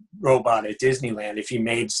Lincoln robot at Disneyland if he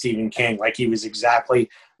made Stephen King. Like he was exactly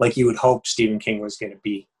like you would hope Stephen King was going to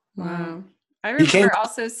be. Wow. I remember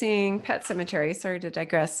also seeing Pet Sematary. Sorry to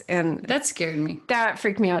digress. And that scared me. That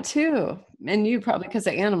freaked me out too. And you probably because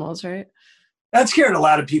of animals, right? That scared a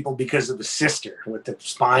lot of people because of the sister with the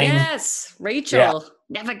spine. Yes, Rachel.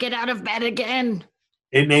 Yeah. Never get out of bed again.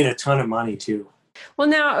 It made a ton of money too. Well,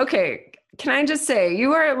 now, okay. Can I just say,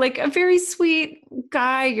 you are like a very sweet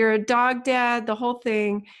guy. You're a dog dad, the whole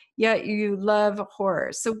thing, yet you love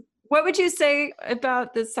horror. So what would you say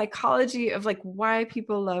about the psychology of like why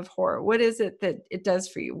people love horror? What is it that it does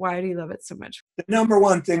for you? Why do you love it so much? The number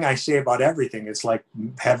one thing I say about everything is like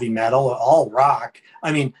heavy metal, all rock.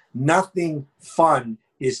 I mean, nothing fun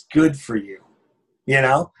is good for you.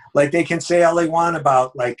 Like they can say all they want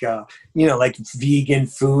about like vegan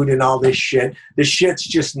food and all this shit. The shit's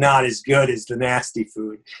just not as good as the nasty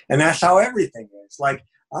food. And that's how everything is. Like,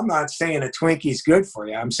 I'm not saying a Twinkie's good for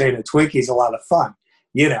you. I'm saying a Twinkie's a lot of fun,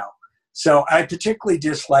 So I particularly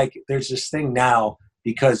dislike, there's this thing now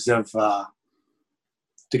because of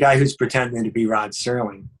the guy who's pretending to be Rod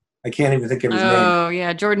Serling. I can't even think of his name. Oh,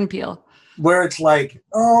 yeah, Jordan Peele. Where it's like,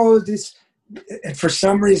 oh, this, for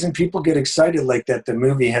some reason people get excited like that the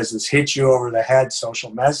movie has this hit you over the head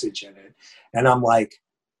social message in it. And I'm like,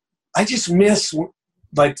 I just miss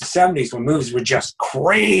like the 70s when movies were just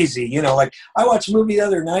crazy. You know, like I watched a movie the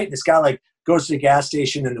other night and this guy like goes to the gas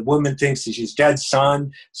station and the woman thinks that she's dead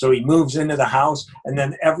son. So he moves into the house and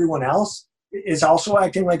then everyone else is also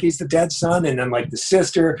acting like he's the dead son. And then like the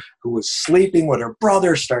sister who was sleeping with her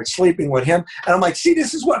brother starts sleeping with him. And I'm like, see,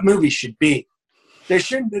 this is what movies should be.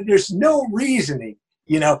 There's no reasoning,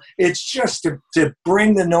 you know, it's just to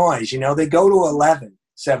bring the noise, you know, they go to 11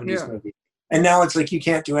 70s movie. And now it's like you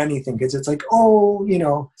can't do anything because it's like, oh, you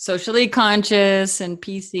know. Socially conscious and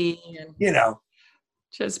PC. And you know,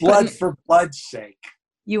 just blood for blood's sake.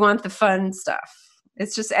 You want the fun stuff.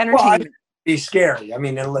 It's just entertainment. Well, be scary. I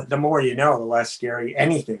mean, the more you know, the less scary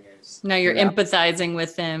anything is. Now you're empathizing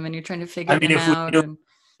with them and you're trying to figure them out. If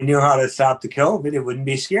we knew how to stop the COVID, it wouldn't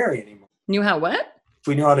be scary anymore. Knew how what? If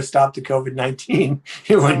we knew how to stop the COVID-19,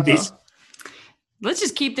 it wouldn't be. Let's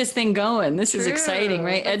just keep this thing going. This is exciting,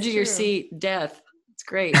 right? Edge of your seat, death. It's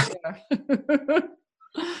great.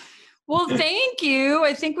 Well, thank you.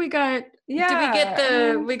 I think we got.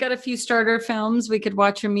 Did we got a few starter films we could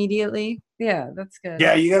watch immediately? Yeah, that's good.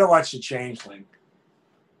 Yeah, you got to watch The Changeling.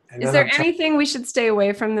 Is there anything we should stay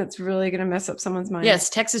away from that's really going to mess up someone's mind? Yes,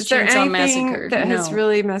 Texas Chainsaw Massacre. That has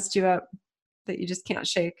really messed you up that you just can't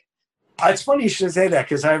shake? It's funny you should say that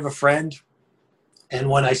because I have a friend, and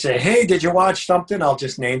when I say, "Hey, did you watch something?" I'll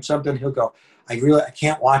just name something. He'll go, I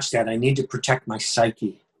can't watch that. I need to protect my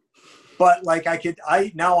psyche." But like I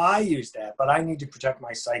use that, but I need to protect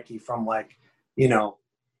my psyche from like, you know,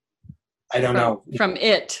 I don't know. From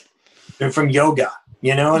it. From yoga.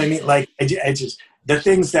 You know what I mean? Like I just, the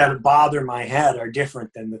things that bother my head are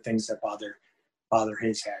different than the things that bother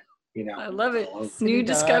his head. You know? I love it. New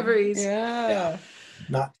discoveries. Yeah.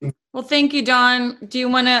 Well, thank you, Dawn. Do you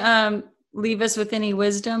want to leave us with any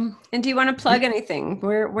wisdom? And do you want to plug anything?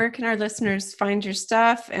 Where can our listeners find your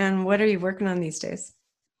stuff and what are you working on these days?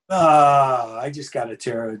 I just got a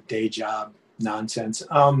terrible day job nonsense.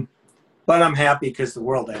 But I'm happy because the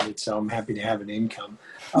world ended, so I'm happy to have an income.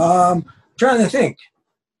 Trying to think.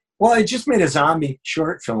 Well, I just made a zombie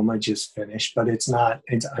short film I just finished, but it's not.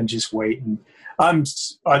 I'm just waiting.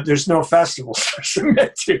 There's no festivals to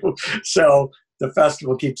submit to, so the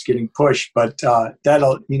festival keeps getting pushed. But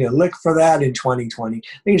that'll, look for that in 2020.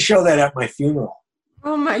 They can show that at my funeral.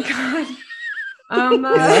 Oh my God.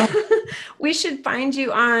 We should find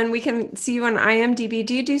you we can see you on IMDb.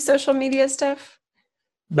 Do you do social media stuff?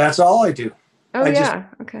 That's all I do. Oh,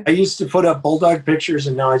 okay. I used to put up bulldog pictures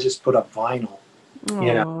and now I just put up vinyl.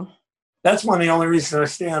 Aww. That's one of the only reasons I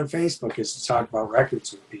stay on Facebook is to talk about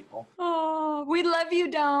records with people. Oh, we love you,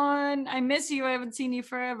 Dawn. I miss you. I haven't seen you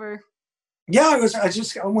forever. Yeah,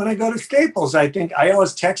 when I go to Staples, I think I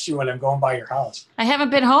always text you when I'm going by your house. I haven't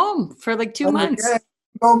been home for like 2 months. Like,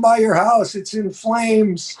 going by your house, it's in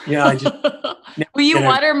flames. Yeah, I just. Will you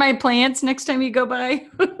water my plants next time you go by?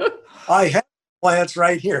 I have plants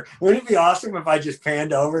right here. Wouldn't it be awesome if I just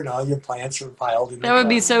panned over and all your plants were piled in? That would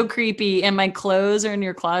be so creepy. And my clothes are in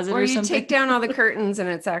your closet or something. Or you take down all the curtains and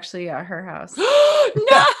it's actually at her house.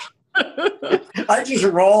 No. I just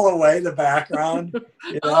roll away the background,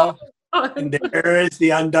 and there is the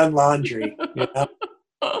undone laundry.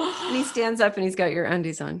 And he stands up and he's got your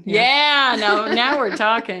undies on. Yeah, now we're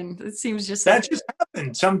talking. It seems just just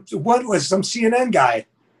happened. Some CNN guy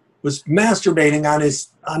was masturbating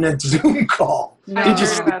on a Zoom call. No, I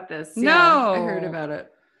heard about this. No, I heard about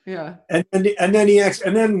it. Yeah. And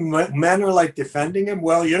then men are like defending him.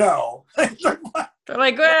 Well, they're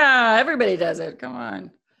like, well, everybody does it. Come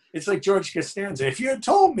on. It's like George Costanza. If you had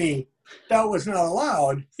told me that was not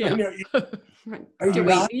allowed, do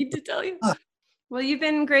we need to tell you? Well, you've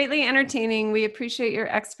been greatly entertaining. We appreciate your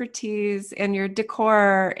expertise and your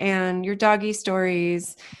decor and your doggy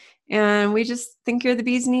stories. And we just think you're the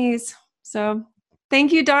bee's knees. So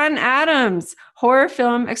thank you, Dawn Adams, horror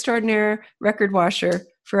film extraordinaire, record washer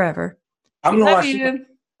forever. I'm going to watch it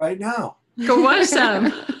right now. Go watch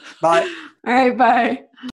some. Bye. All right, bye.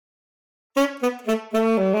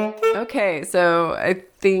 Okay, so I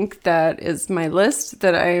think that is my list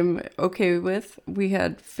that I'm okay with. We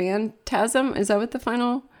had Phantasm. Is that what the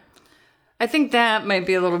final? I think that might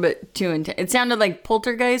be a little bit too intense. It sounded like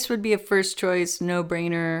Poltergeist would be a first choice,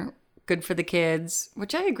 no-brainer. good for the kids,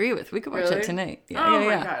 which I agree with. We could watch that tonight. Yeah, Oh yeah, my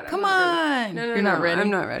yeah. God, Come on. You're not ready? I'm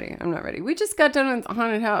not ready. We just got done with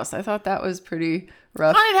Haunted House. I thought that was pretty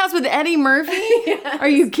rough. Haunted House with Eddie Murphy? Yes. Are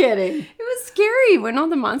you kidding? It was scary when all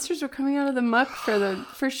the monsters were coming out of the muck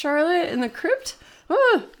for Charlotte in the crypt.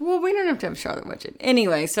 Well, we don't have to have Charlotte watch it.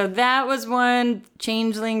 Anyway, so that was one.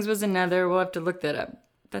 Changelings was another. We'll have to look that up.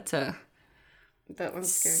 That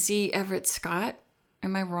one's scary. C. Everett Scott.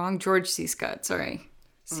 Am I wrong? George C. Scott. Sorry.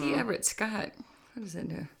 C. Everett Scott. What does that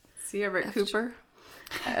do? C. Everett Cooper.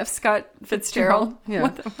 F. Scott Fitzgerald.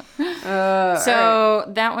 Yeah. So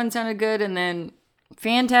that one sounded good. And then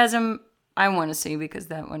Phantasm, I want to see because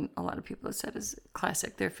that one a lot of people have said is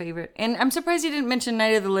classic, their favorite. And I'm surprised he didn't mention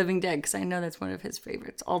Night of the Living Dead because I know that's one of his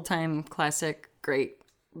favorites. All-time classic, great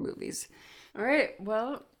movies. All right.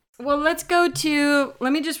 Well, let's go to,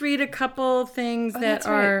 let me just read a couple things that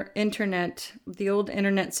our internet, the old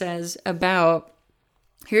internet says about,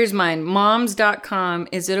 here's mine, moms.com,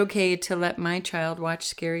 is it okay to let my child watch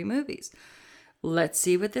scary movies? Let's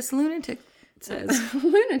see what this lunatic says.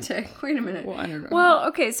 Lunatic? Wait a minute. Well, I don't know. Well,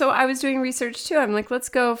 okay, so I was doing research too. I'm like, let's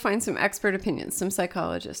go find some expert opinions, some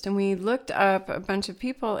psychologists. And we looked up a bunch of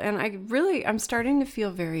people, and I'm starting to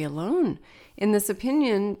feel very alone in this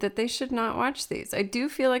opinion that they should not watch these. I do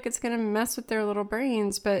feel like it's going to mess with their little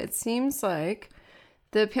brains, but it seems like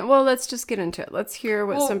let's just get into it. Let's hear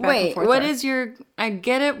what some back and forth what are. is your, I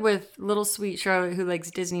get it with little sweet Charlotte who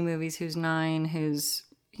likes Disney movies, who's 9, who's,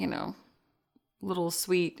 little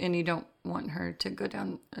sweet, and you don't want her to go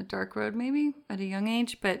down a dark road maybe at a young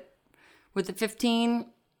age, but with the 15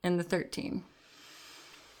 and the 13.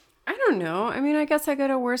 I don't know. I mean, I guess I go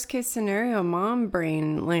to worst case scenario mom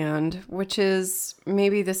brain land, which is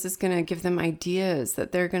maybe this is going to give them ideas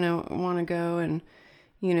that they're going to want to go and,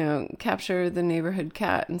 capture the neighborhood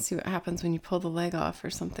cat and see what happens when you pull the leg off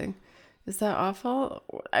or something. Is that awful?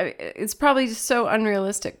 It's probably just so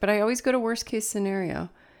unrealistic, but I always go to worst case scenario.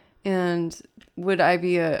 And would I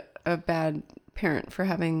be a bad parent for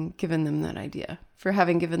having given them that idea? For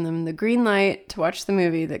having given them the green light to watch the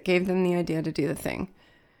movie that gave them the idea to do the thing?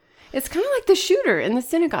 It's kind of like the shooter in the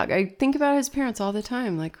synagogue. I think about his parents all the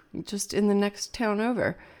time, like just in the next town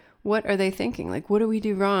over. What are they thinking? Like, what do we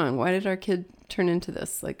do wrong? Why did our kid turn into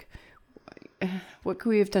this? Like, what could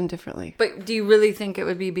we have done differently? But do you really think it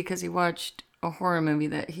would be because he watched a horror movie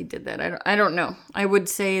that he did that? I don't know. I would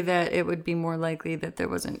say that it would be more likely that there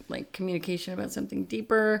wasn't like communication about something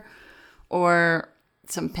deeper or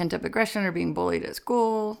some pent-up aggression or being bullied at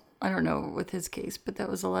school. I don't know with his case, but that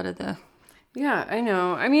was a lot of the... Yeah, I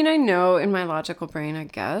know. I mean, I know in my logical brain, I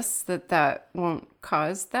guess, that won't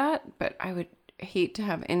cause that, but I would hate to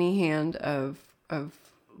have any hand of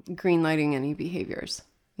green-lighting any behaviors,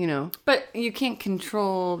 But you can't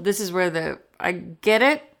control... This is where I get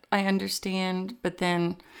it. I understand, but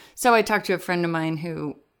then... So I talked to a friend of mine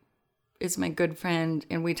who is my good friend,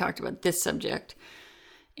 and we talked about this subject,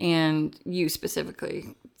 and you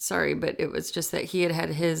specifically. Sorry, but it was just that he had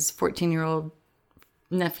his 14-year-old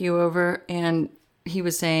nephew over, and he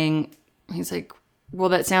was saying, he's like, well,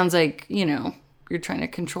 that sounds like, you're trying to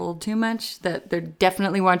control too much, that they're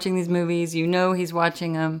definitely watching these movies, he's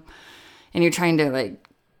watching them, and you're trying to like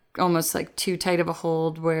almost like too tight of a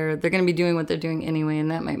hold where they're going to be doing what they're doing anyway,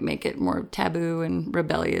 and that might make it more taboo and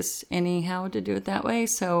rebellious anyhow to do it that way.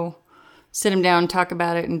 So sit them down, talk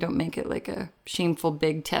about it, and don't make it like a shameful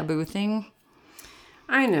big taboo thing.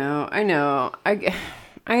 I know. I know.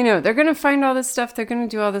 They're going to find all this stuff. They're going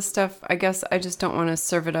to do all this stuff. I guess I just don't want to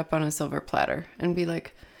serve it up on a silver platter and be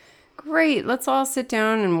like, great, let's all sit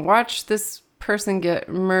down and watch this person get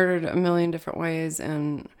murdered a million different ways.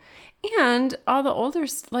 And all the older,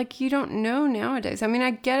 like, you don't know nowadays. I mean,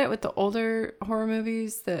 I get it with the older horror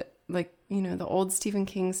movies that, like, the old Stephen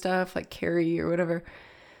King stuff, like Carrie or whatever.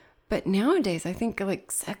 But nowadays, I think,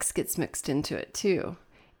 like, sex gets mixed into it, too.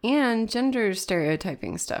 And gender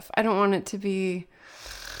stereotyping stuff. I don't want it to be...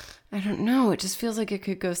 I don't know. It just feels like it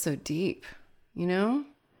could go so deep, Do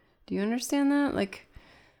you understand that? Like,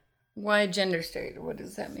 why gender stereotype? What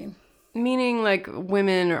does that mean? Meaning, like,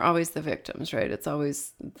 women are always the victims, right? It's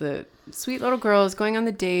always the sweet little girls going on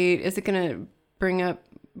the date. Is it going to bring up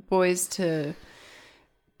boys to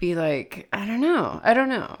be like, I don't know.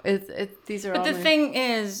 These are. But all the thing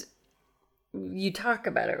is, you talk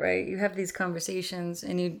about it, right? You have these conversations,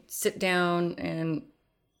 and you sit down and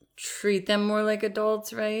treat them more like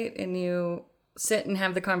adults, right? And you sit and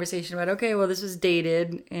have the conversation about, okay, well, this was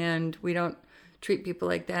dated, and we don't treat people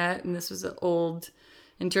like that, and this was an old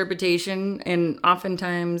interpretation, and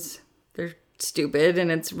oftentimes they're stupid,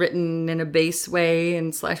 and it's written in a base way,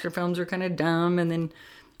 and slasher films are kind of dumb, and then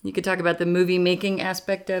you could talk about the movie making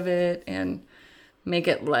aspect of it, and make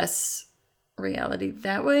it less reality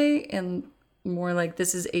that way and more like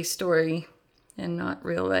this is a story and not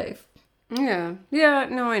real life. Yeah. Yeah,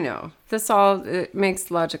 no, I know. It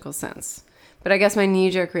makes logical sense. But I guess my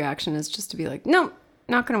knee-jerk reaction is just to be like, no,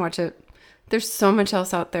 not going to watch it. There's so much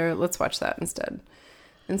else out there. Let's watch that instead.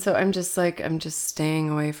 And so I'm just staying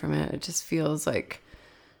away from it. It just feels like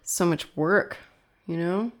so much work, you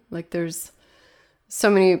know? Like there's so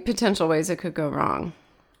many potential ways it could go wrong.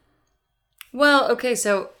 Well, okay,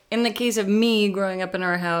 so in the case of me growing up in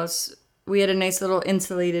our house, we had a nice little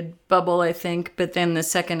insulated bubble, I think. But then the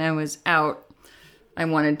second I was out, I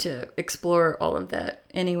wanted to explore all of that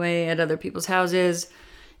anyway at other people's houses.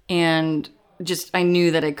 And I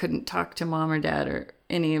knew that I couldn't talk to mom or dad or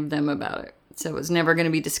any of them about it. So it was never going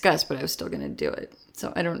to be discussed, but I was still going to do it.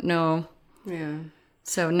 So I don't know. Yeah.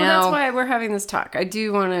 So now that's why we're having this talk. I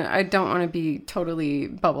don't want to be totally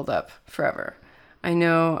bubbled up forever. I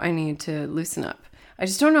know I need to loosen up. I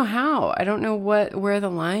just don't know how. I don't know where the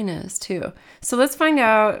line is too. So let's find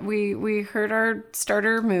out. We heard our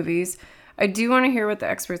starter movies. I do want to hear what the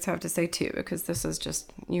experts have to say too, because this is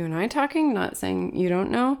just you and I talking, not saying you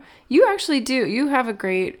don't know. You actually do. You have a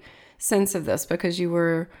great sense of this because you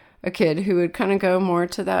were a kid who would kind of go more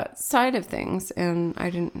to that side of things, and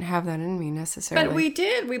I didn't have that in me necessarily. But we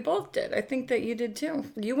did. We both did. I think that you did too.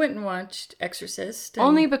 You went and watched Exorcist.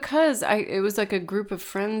 Only because it was like a group of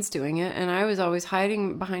friends doing it, and I was always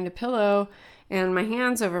hiding behind a pillow and my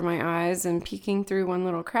hands over my eyes and peeking through one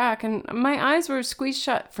little crack, and my eyes were squeezed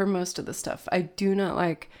shut for most of the stuff. I do not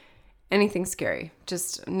like anything scary.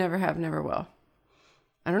 Just never have, never will.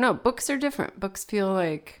 I don't know. Books are different. Books feel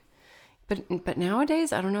like... But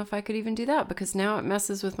nowadays, I don't know if I could even do that because now it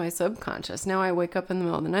messes with my subconscious. Now I wake up in the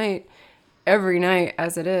middle of the night, every night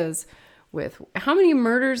as it is, with how many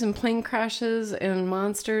murders and plane crashes and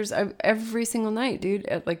monsters every single night, dude.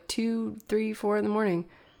 At like 2, 3, 4 in the morning,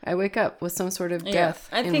 I wake up with some sort of death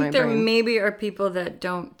in my brain. I think there maybe are people that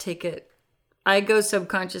don't take it. I go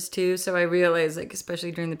subconscious too, so I realize, like,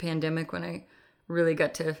 especially during the pandemic when I really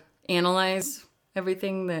got to analyze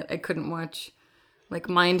everything that I couldn't watch. Like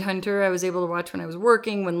Mindhunter, I was able to watch when I was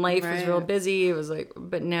working, when life was real busy. It was like,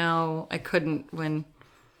 but now I couldn't when,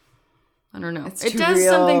 I don't know. It does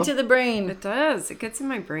something to the brain. It does. It gets in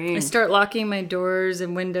my brain. I start locking my doors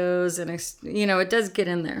and windows and, it does get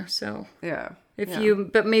in there. So yeah.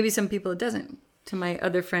 But maybe some people it doesn't. To my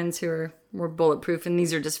other friends who are more bulletproof and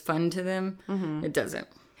these are just fun to them, It doesn't.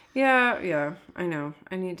 Yeah, I know.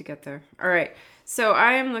 I need to get there. All right. So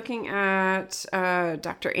I am looking at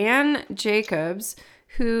Dr. Ann Jacobs,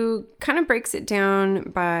 who kind of breaks it down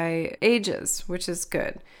by ages, which is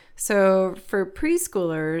good. So for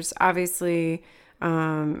preschoolers, obviously,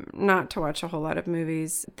 not to watch a whole lot of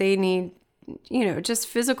movies. They need, just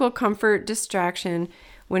physical comfort, distraction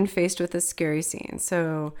when faced with a scary scene.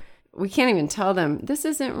 So we can't even tell them this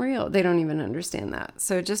isn't real. They don't even understand that.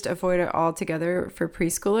 So just avoid it altogether for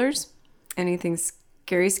preschoolers. Anything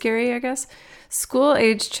scary, I guess.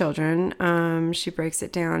 School-age children, she breaks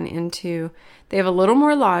it down into, they have a little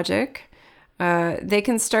more logic. They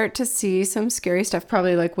can start to see some scary stuff,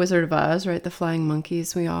 probably like Wizard of Oz, right? The flying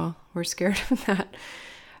monkeys, we all were scared of that.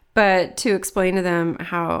 But to explain to them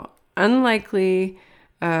how unlikely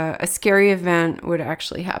a scary event would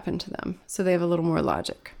actually happen to them. So they have a little more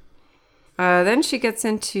logic. Then she gets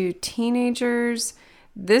into teenagers.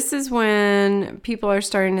 This is when people are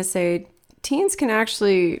starting to say teens can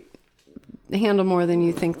actually handle more than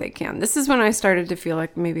you think they can. This is when I started to feel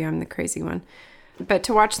like maybe I'm the crazy one. But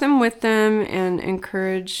to watch them with them and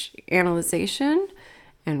encourage analyzation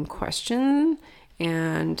and question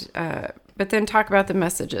and but then talk about the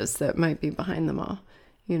messages that might be behind them all,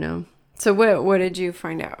 So what did you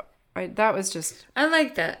find out? That was just... I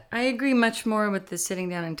like that. I agree much more with the sitting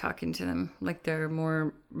down and talking to them like they're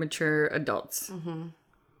more mature adults. Mm-hmm.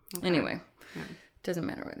 Okay. Anyway, doesn't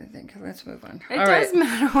matter what they think. Let's move on. It does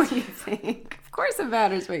matter what you think. Of course it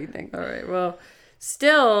matters what you think. All right, well,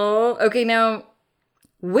 still... Okay, now,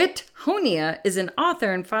 Whit Honia is an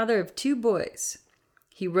author and father of 2 boys.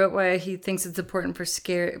 He wrote why he thinks it's important for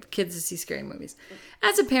kids to see scary movies.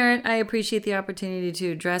 As a parent, I appreciate the opportunity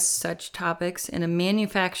to address such topics in a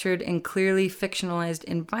manufactured and clearly fictionalized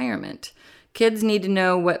environment. Kids need to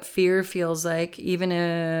know what fear feels like,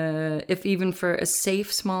 even for a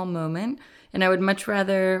safe, small moment. And I would much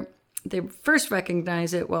rather they first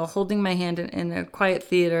recognize it while holding my hand in a quiet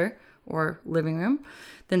theater or living room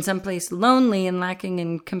than someplace lonely and lacking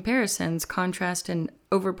in comparisons, contrast, and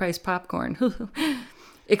overpriced popcorn.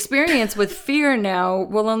 Experience with fear now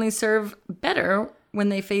will only serve better when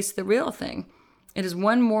they face the real thing. It is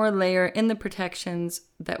one more layer in the protections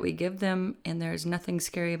that we give them, and there's nothing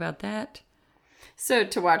scary about that. So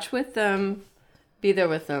to watch with them, be there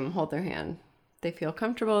with them, hold their hand. They feel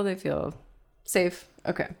comfortable. They feel safe.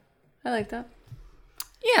 Okay. I like that.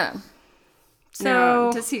 Yeah. So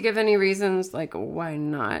now, does he give any reasons like why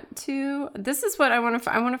not to? This is what I want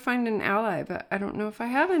to. I want to find an ally, but I don't know if I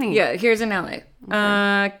have any. Yeah, here's an ally.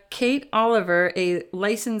 Okay. Kate Oliver, a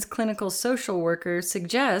licensed clinical social worker,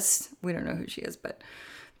 suggests, we don't know who she is, but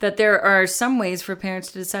that there are some ways for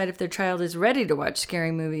parents to decide if their child is ready to watch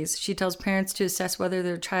scary movies. She tells parents to assess whether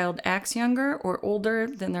their child acts younger or older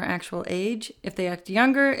than their actual age. If they act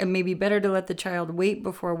younger, it may be better to let the child wait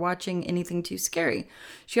before watching anything too scary.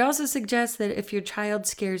 She also suggests that if your child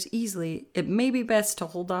scares easily, it may be best to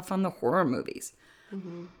hold off on the horror movies.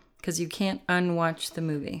 Because you can't unwatch the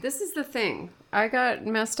movie. This is the thing. I got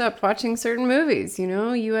messed up watching certain movies. You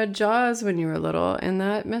know, you had Jaws when you were little, and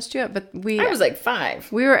that messed you up. But I was like 5.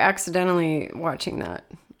 We were accidentally watching that.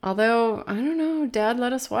 Although, I don't know, Dad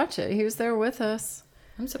let us watch it. He was there with us.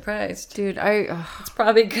 I'm surprised. Dude, it's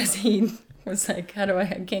probably because he was like,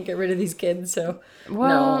 I can't get rid of these kids, so.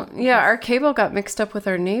 Well, no. Yeah, our cable got mixed up with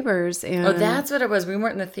our neighbors. And oh, that's what it was. We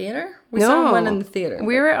weren't in the theater? We saw one in the theater.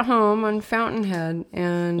 We were at home on Fountainhead,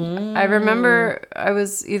 and I remember I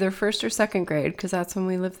was either first or second grade, because that's when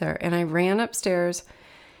we lived there, and I ran upstairs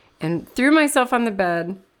and threw myself on the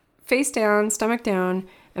bed, face down, stomach down,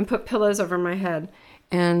 and put pillows over my head,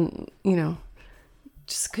 and, you know,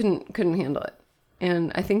 just couldn't handle it.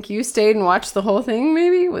 And I think you stayed and watched the whole thing,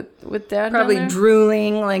 maybe, with Dad. Probably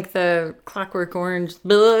drooling like the Clockwork Orange.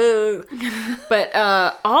 But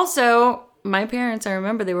also, my parents, I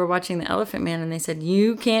remember they were watching The Elephant Man, and they said,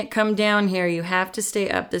 you can't come down here. You have to stay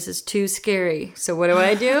up. This is too scary. So what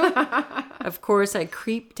do? Of course, I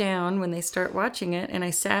creep down when they start watching it, and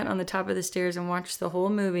I sat on the top of the stairs and watched the whole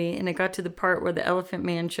movie, and it got to the part where the Elephant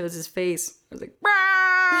Man shows his face. I was like,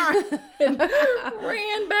 and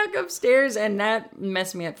ran back upstairs, and that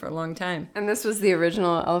messed me up for a long time. And this was the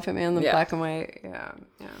original Elephant Man, the black and white. Yeah.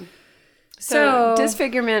 So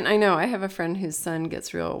disfigurement, I know. I have a friend whose son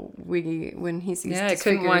gets real wiggy when he sees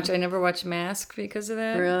disfigurement. I never watched Mask because of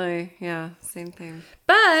that. Really? Yeah, same thing.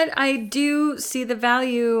 But I do see the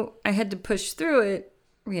value. I had to push through it.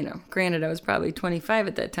 You know, granted, I was probably 25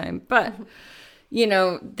 at that time. But, you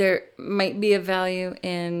know, there might be a value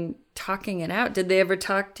in talking it out. Did they ever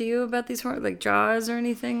talk to you about these, like Jaws or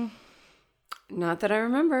anything? Not that I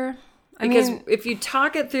remember. Because if you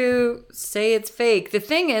talk it through, say it's fake. The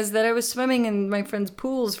thing is that I was swimming in my friend's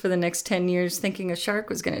pools for the next 10 years thinking a shark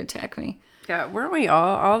was going to attack me. Yeah, weren't we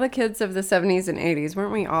all the kids of the 70s and 80s,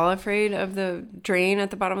 weren't we all afraid of the drain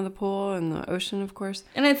at the bottom of the pool and the ocean, of course?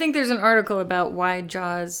 And I think there's an article about why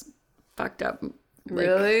Jaws fucked up.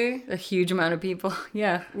 Really? A huge amount of people.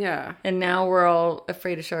 Yeah. Yeah. And now we're all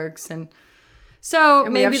afraid of sharks. And so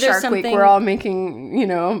and maybe there's Shark something. Week. We're all making, you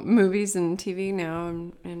know, movies and TV now.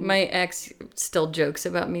 And my ex still jokes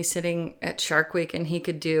about me sitting at Shark Week, and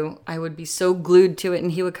I would be so glued to it,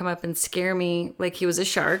 and he would come up and scare me like he was a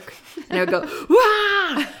shark. And I would go,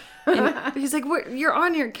 wah! And he's like, "What? You're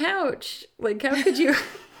on your couch. Like, how could you?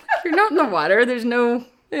 You're not in the water. There's no."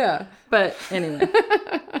 Yeah. But anyway.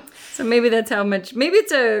 So maybe that's how much. Maybe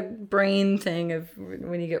it's a brain thing of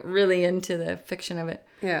when you get really into the fiction of it.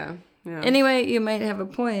 Yeah. Yeah. Anyway, you might have a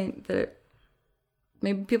point that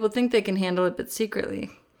maybe people think they can handle it, but secretly.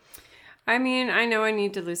 I mean, I know I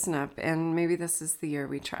need to loosen up, and maybe this is the year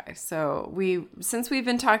we try. So since we've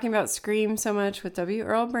been talking about Scream so much with W.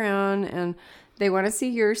 Earl Brown, and they want to see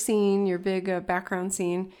your scene, your big background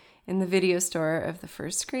scene in the video store of the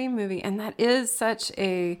first Scream movie, and that is such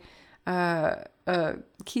a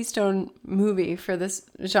keystone movie for this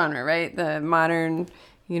genre, right? The modern,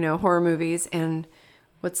 horror movies. And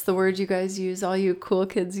what's the word you guys use? All you cool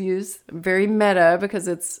kids use? Very meta, because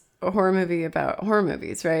it's a horror movie about horror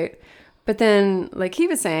movies, right? But then, like he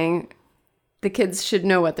was saying, the kids should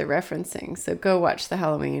know what they're referencing. So go watch the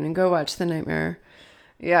Halloween and go watch the Nightmare.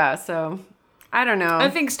 Yeah, so I don't know.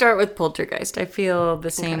 I think start with Poltergeist. I feel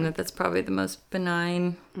the same, that's probably the most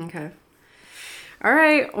benign. Okay. All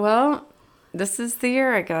right. Well, this is the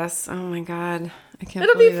year, I guess. Oh my God. I can't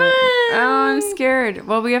believe it. It'll be fun. Oh, I'm scared.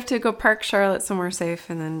 Well, we have to go park Charlotte somewhere safe,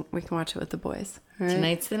 and then we can watch it with the boys. All right?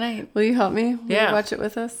 Tonight's the night. Will you help me? Will you watch it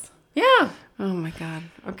with us? Yeah. Oh my God.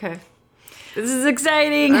 Okay. This is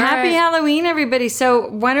exciting. All Happy right. Halloween, everybody. So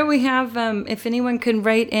why don't we have, if anyone could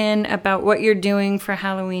write in about what you're doing for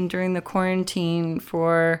Halloween during the quarantine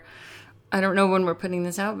for, I don't know when we're putting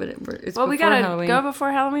this out, but it's before we got to Halloween. go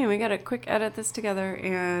before Halloween. We got to quick edit this together,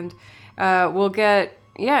 and we'll get,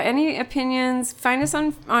 any opinions. Find us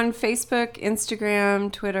on Facebook,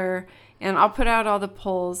 Instagram, Twitter, and I'll put out all the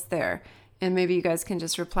polls there. And maybe you guys can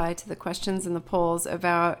just reply to the questions in the polls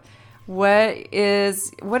about What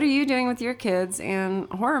are you doing with your kids and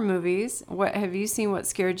horror movies? What have you seen? What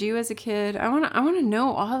scared you as a kid? I want to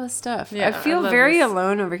know all this stuff. Yeah, I feel I very love this.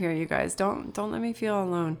 alone over here, you guys. Don't let me feel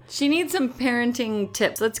alone. She needs some parenting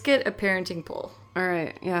tips. Let's get a parenting poll. All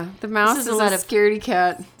right, yeah. The mouse This is is a a little lot of- scaredy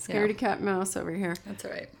cat. Scaredy cat mouse over here. That's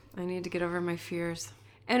all right. I need to get over my fears.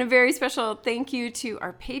 And a very special thank you to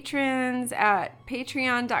our patrons at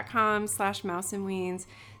patreon.com/mouseandweens.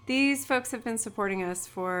 These folks have been supporting us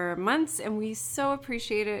for months, and we so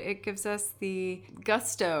appreciate it. It gives us the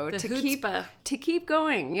gusto The to chutzpah. keep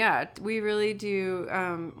going. Yeah, we really do.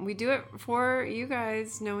 We do it for you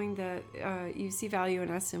guys, knowing that you see value in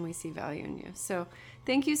us and we see value in you. So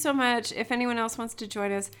thank you so much. If anyone else wants to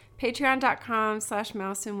join us,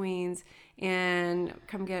 patreon.com/mouseandweens, and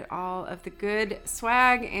come get all of the good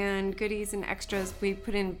swag and goodies and extras. We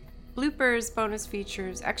put in bloopers, bonus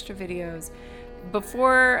features, extra videos.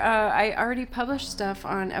 Before, I already published stuff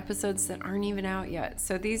on episodes that aren't even out yet.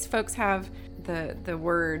 So these folks have the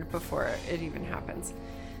word before it even happens.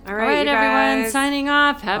 All right, All right, you everyone, guys. signing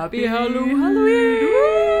off. Happy Halloween.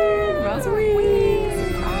 Halloween.